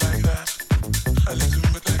that. I like to move it like this. I like to move it like that. I like to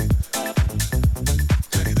move it like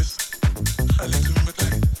this. I like to move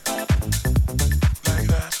it like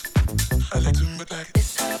that. I like to move it like this.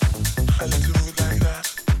 I like to move it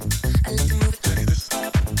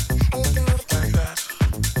like that.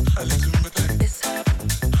 I like to move it like this. I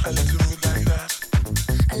like to move it like that.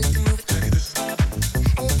 I like to move it like this. I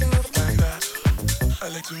like to move it like that. I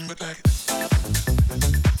like to move it like this.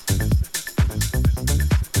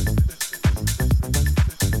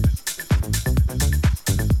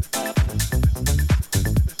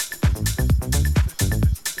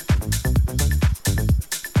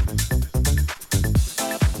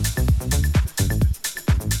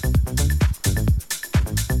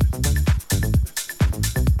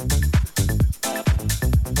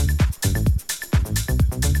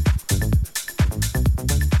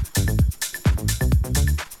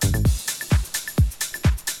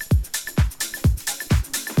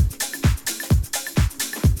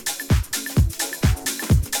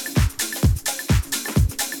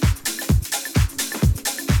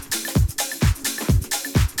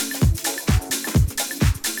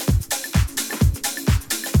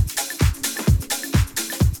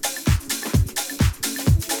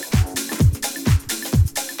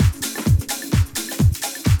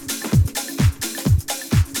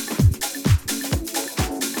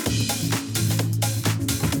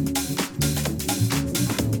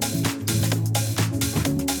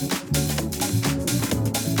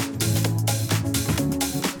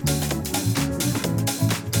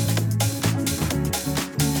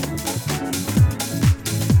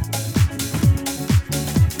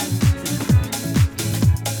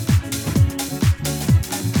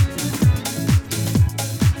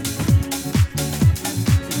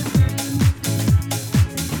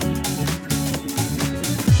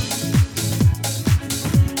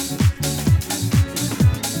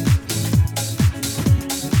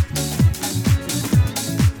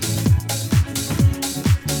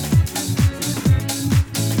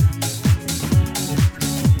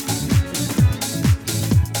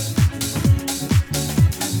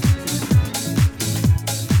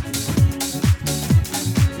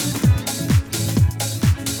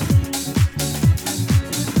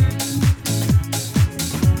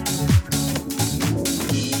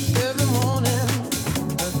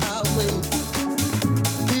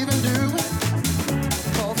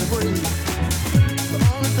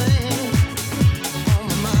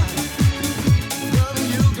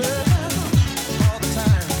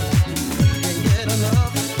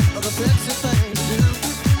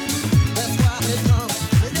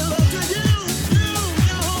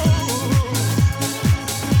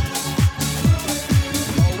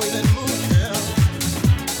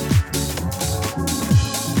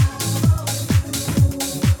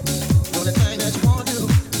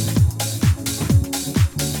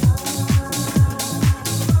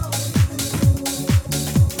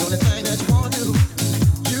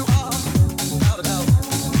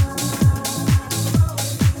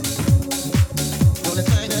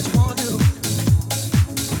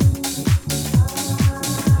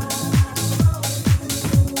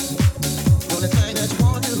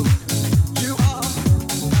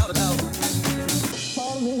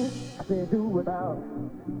 can't do without.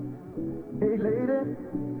 Hey lady,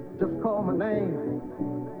 just call my name.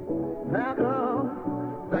 Now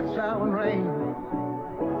girl, like shower and rain.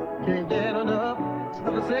 Can't get enough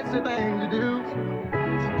of the sexy things you do.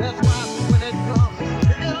 That's why when it comes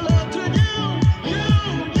to love to you.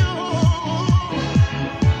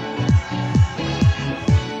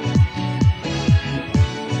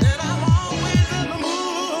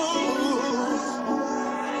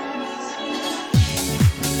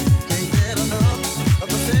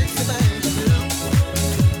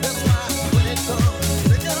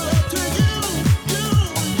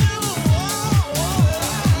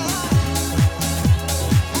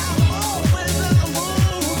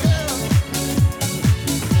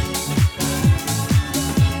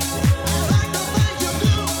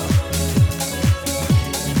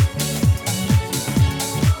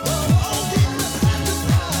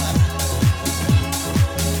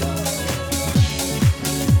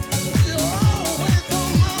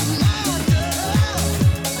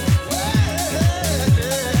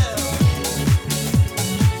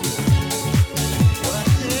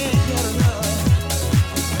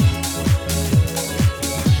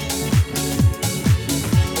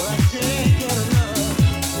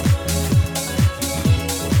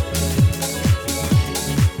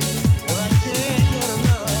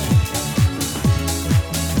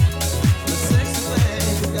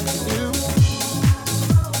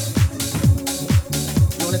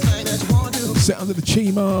 Set under the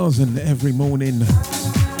Chimas, and every morning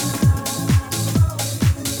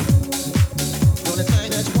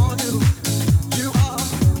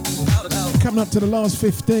coming up to the last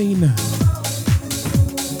 15.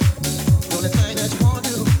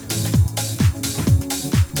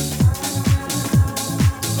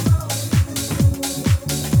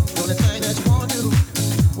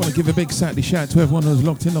 Want to give a big Saturday shout to everyone who's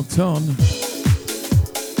locked in, locked on.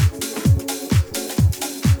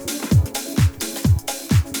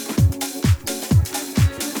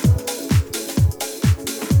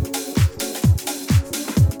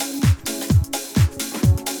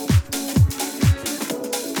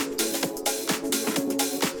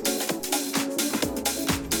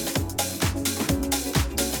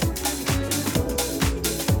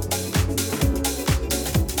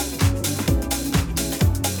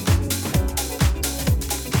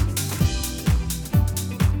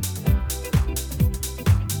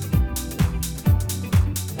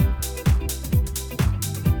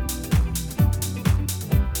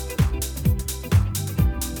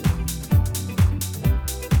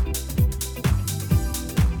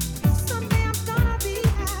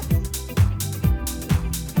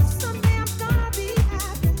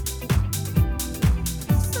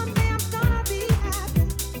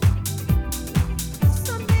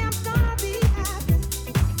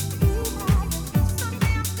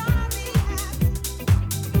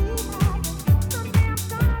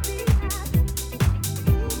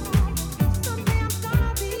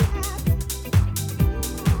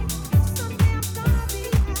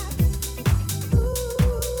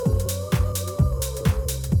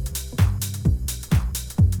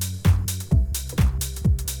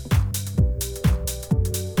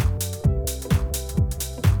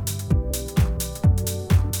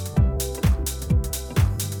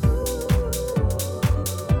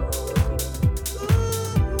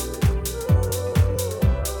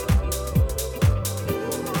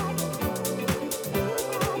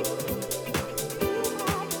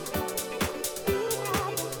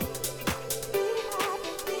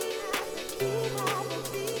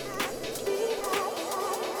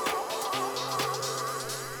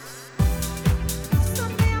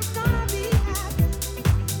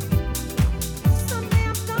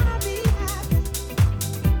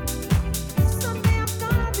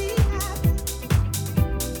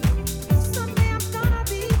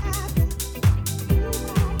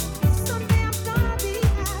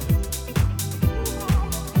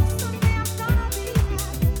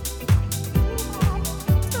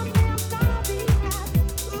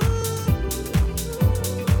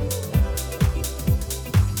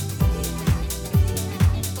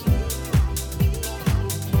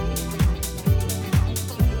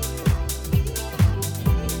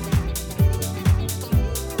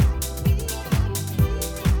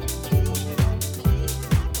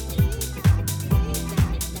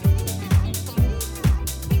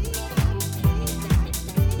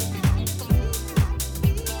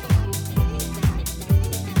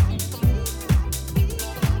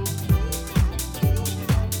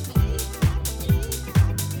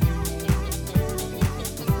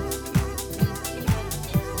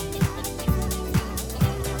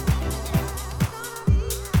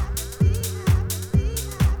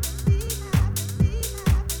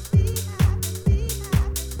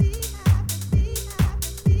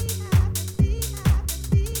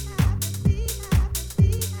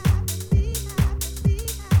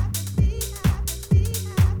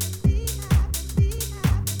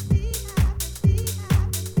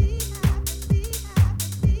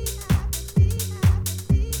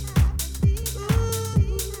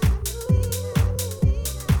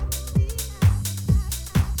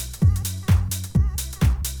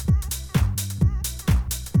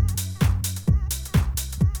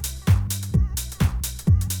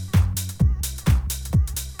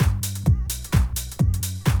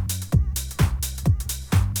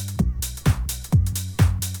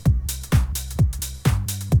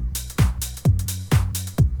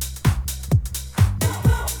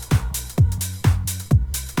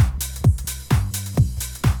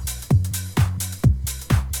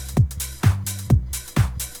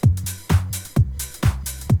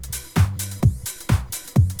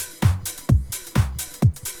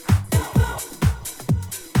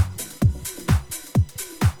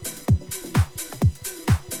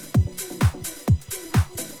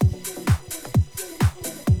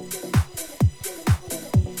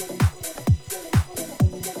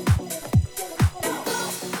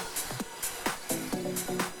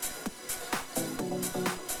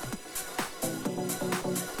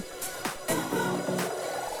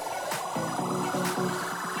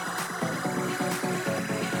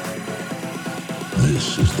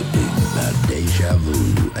 This is the big bad Deja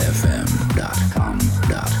Vu FM.com.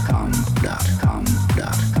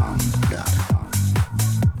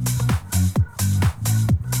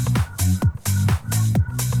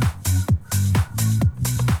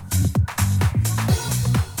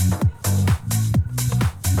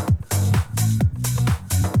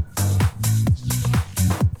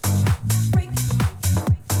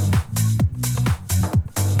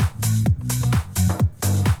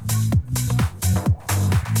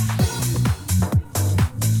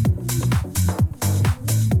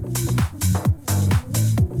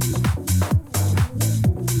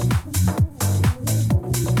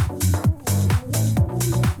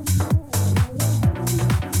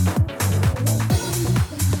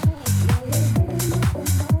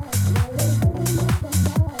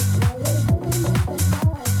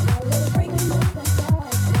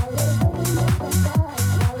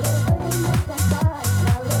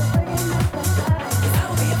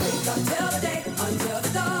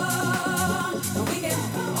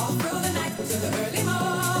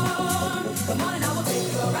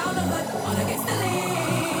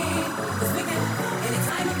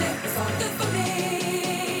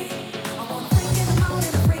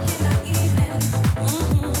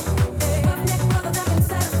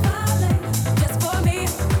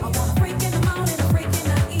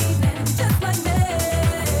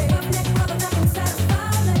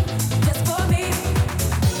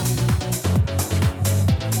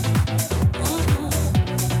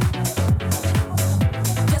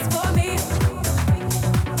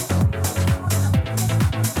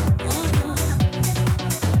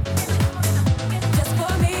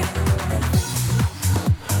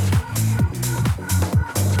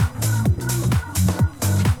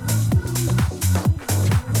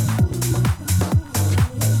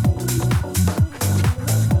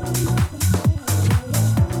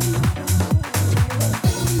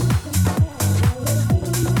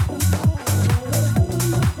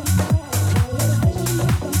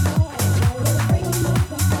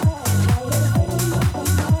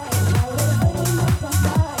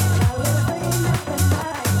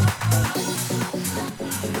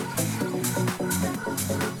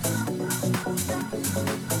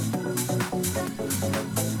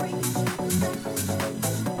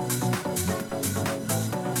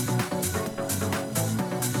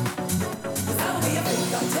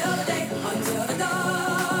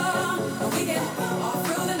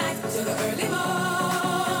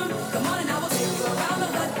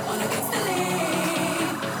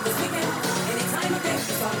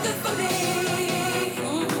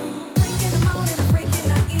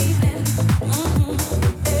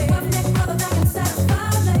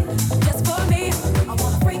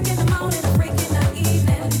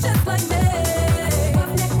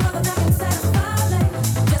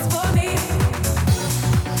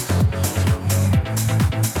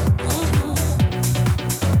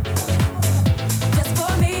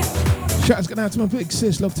 Shouts going out to my big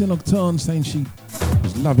sis, locked in, locked on, saying she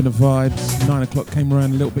was loving the vibes. 9 o'clock came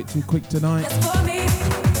around a little bit too quick tonight.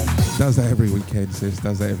 Does that every weekend, sis.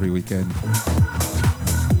 Does that every weekend.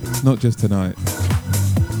 It's not just tonight.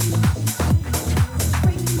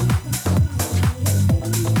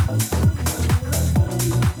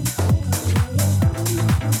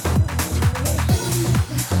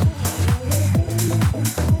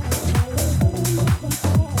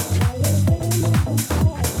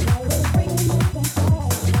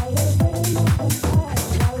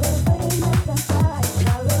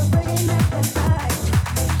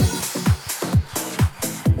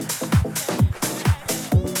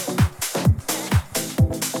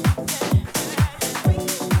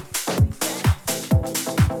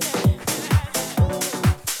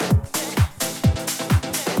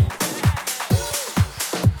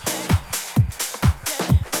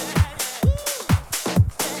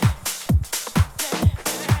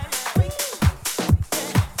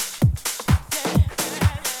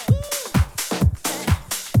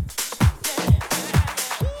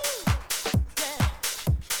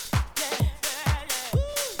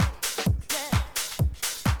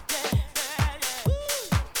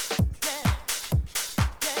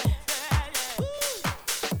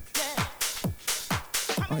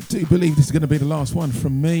 I believe this is going to be the last one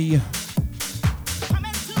from me.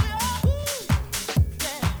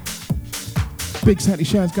 Big Saturday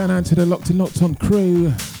shouts going out to the Locked and Locked On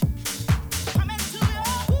crew.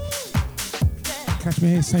 Catch me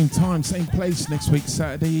here same time, same place next week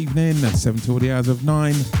Saturday evening at 7 till the hours of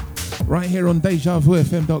 9 right here on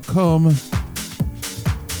DejaVuFM.com.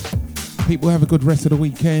 People have a good rest of the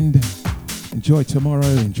weekend. Enjoy tomorrow,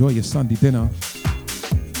 enjoy your Sunday dinner.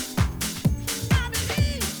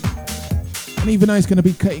 And even though it's going to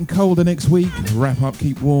be getting colder next week, wrap up,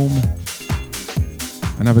 keep warm,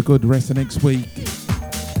 and have a good rest of next week.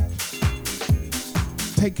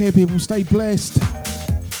 Take care, people. Stay blessed.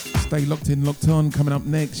 Stay locked in, locked on. Coming up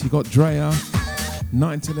next, you got Drea,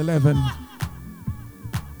 9 till 11.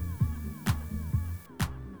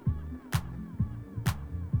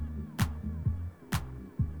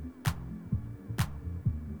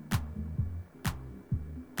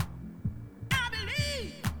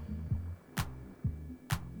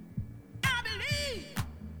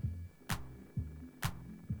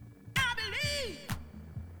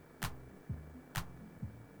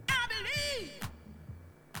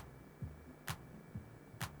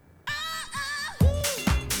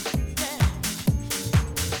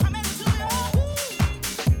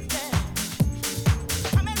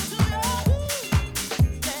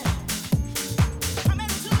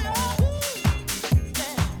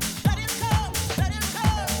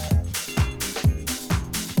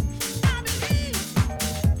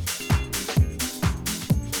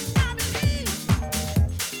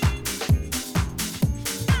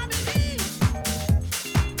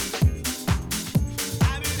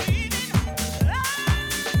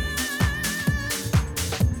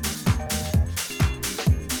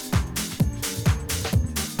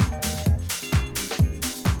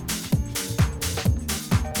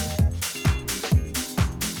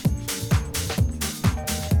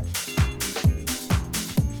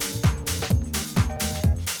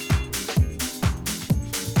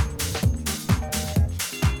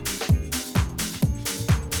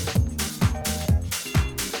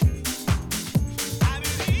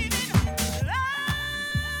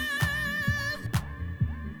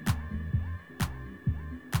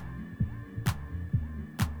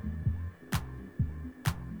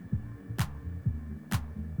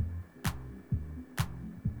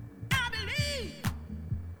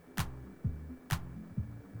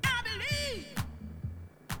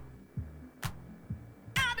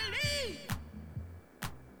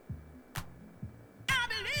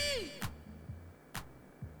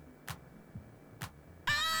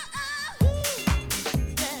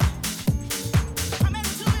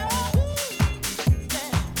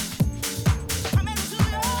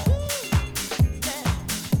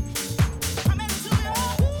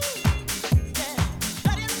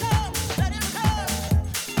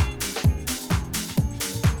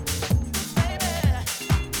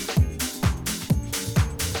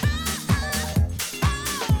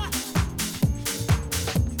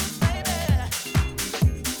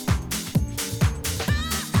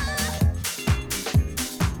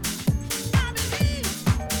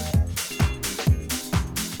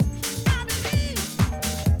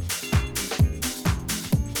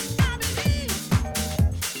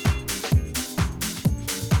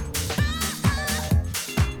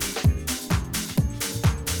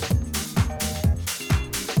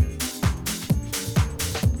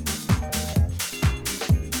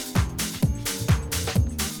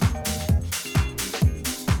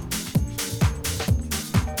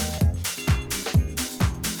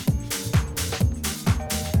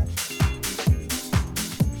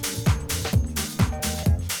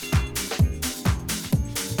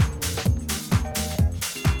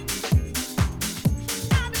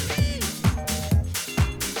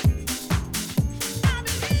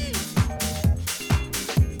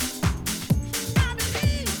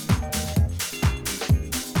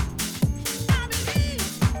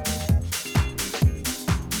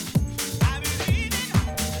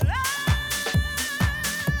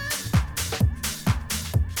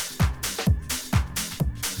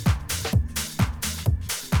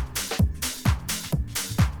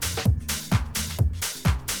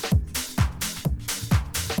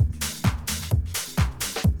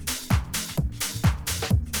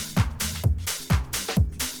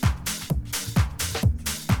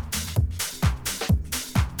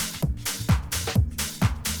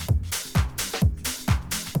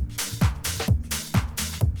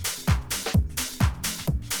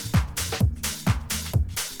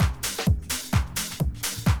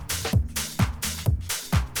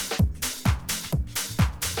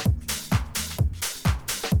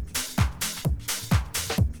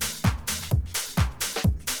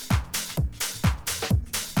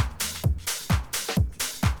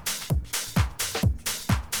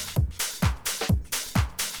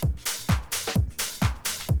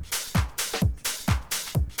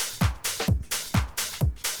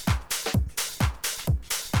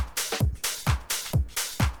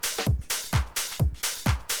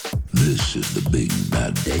 This is the Big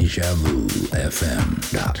Bad Deja Vu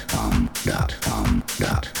FM.com.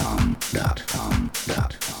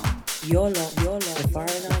 You're locked the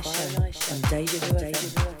Friday Night Show on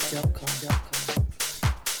DejaVuFM.com.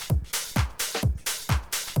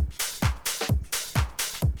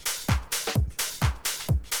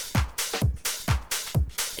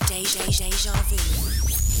 Deja Vu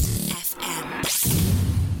FM.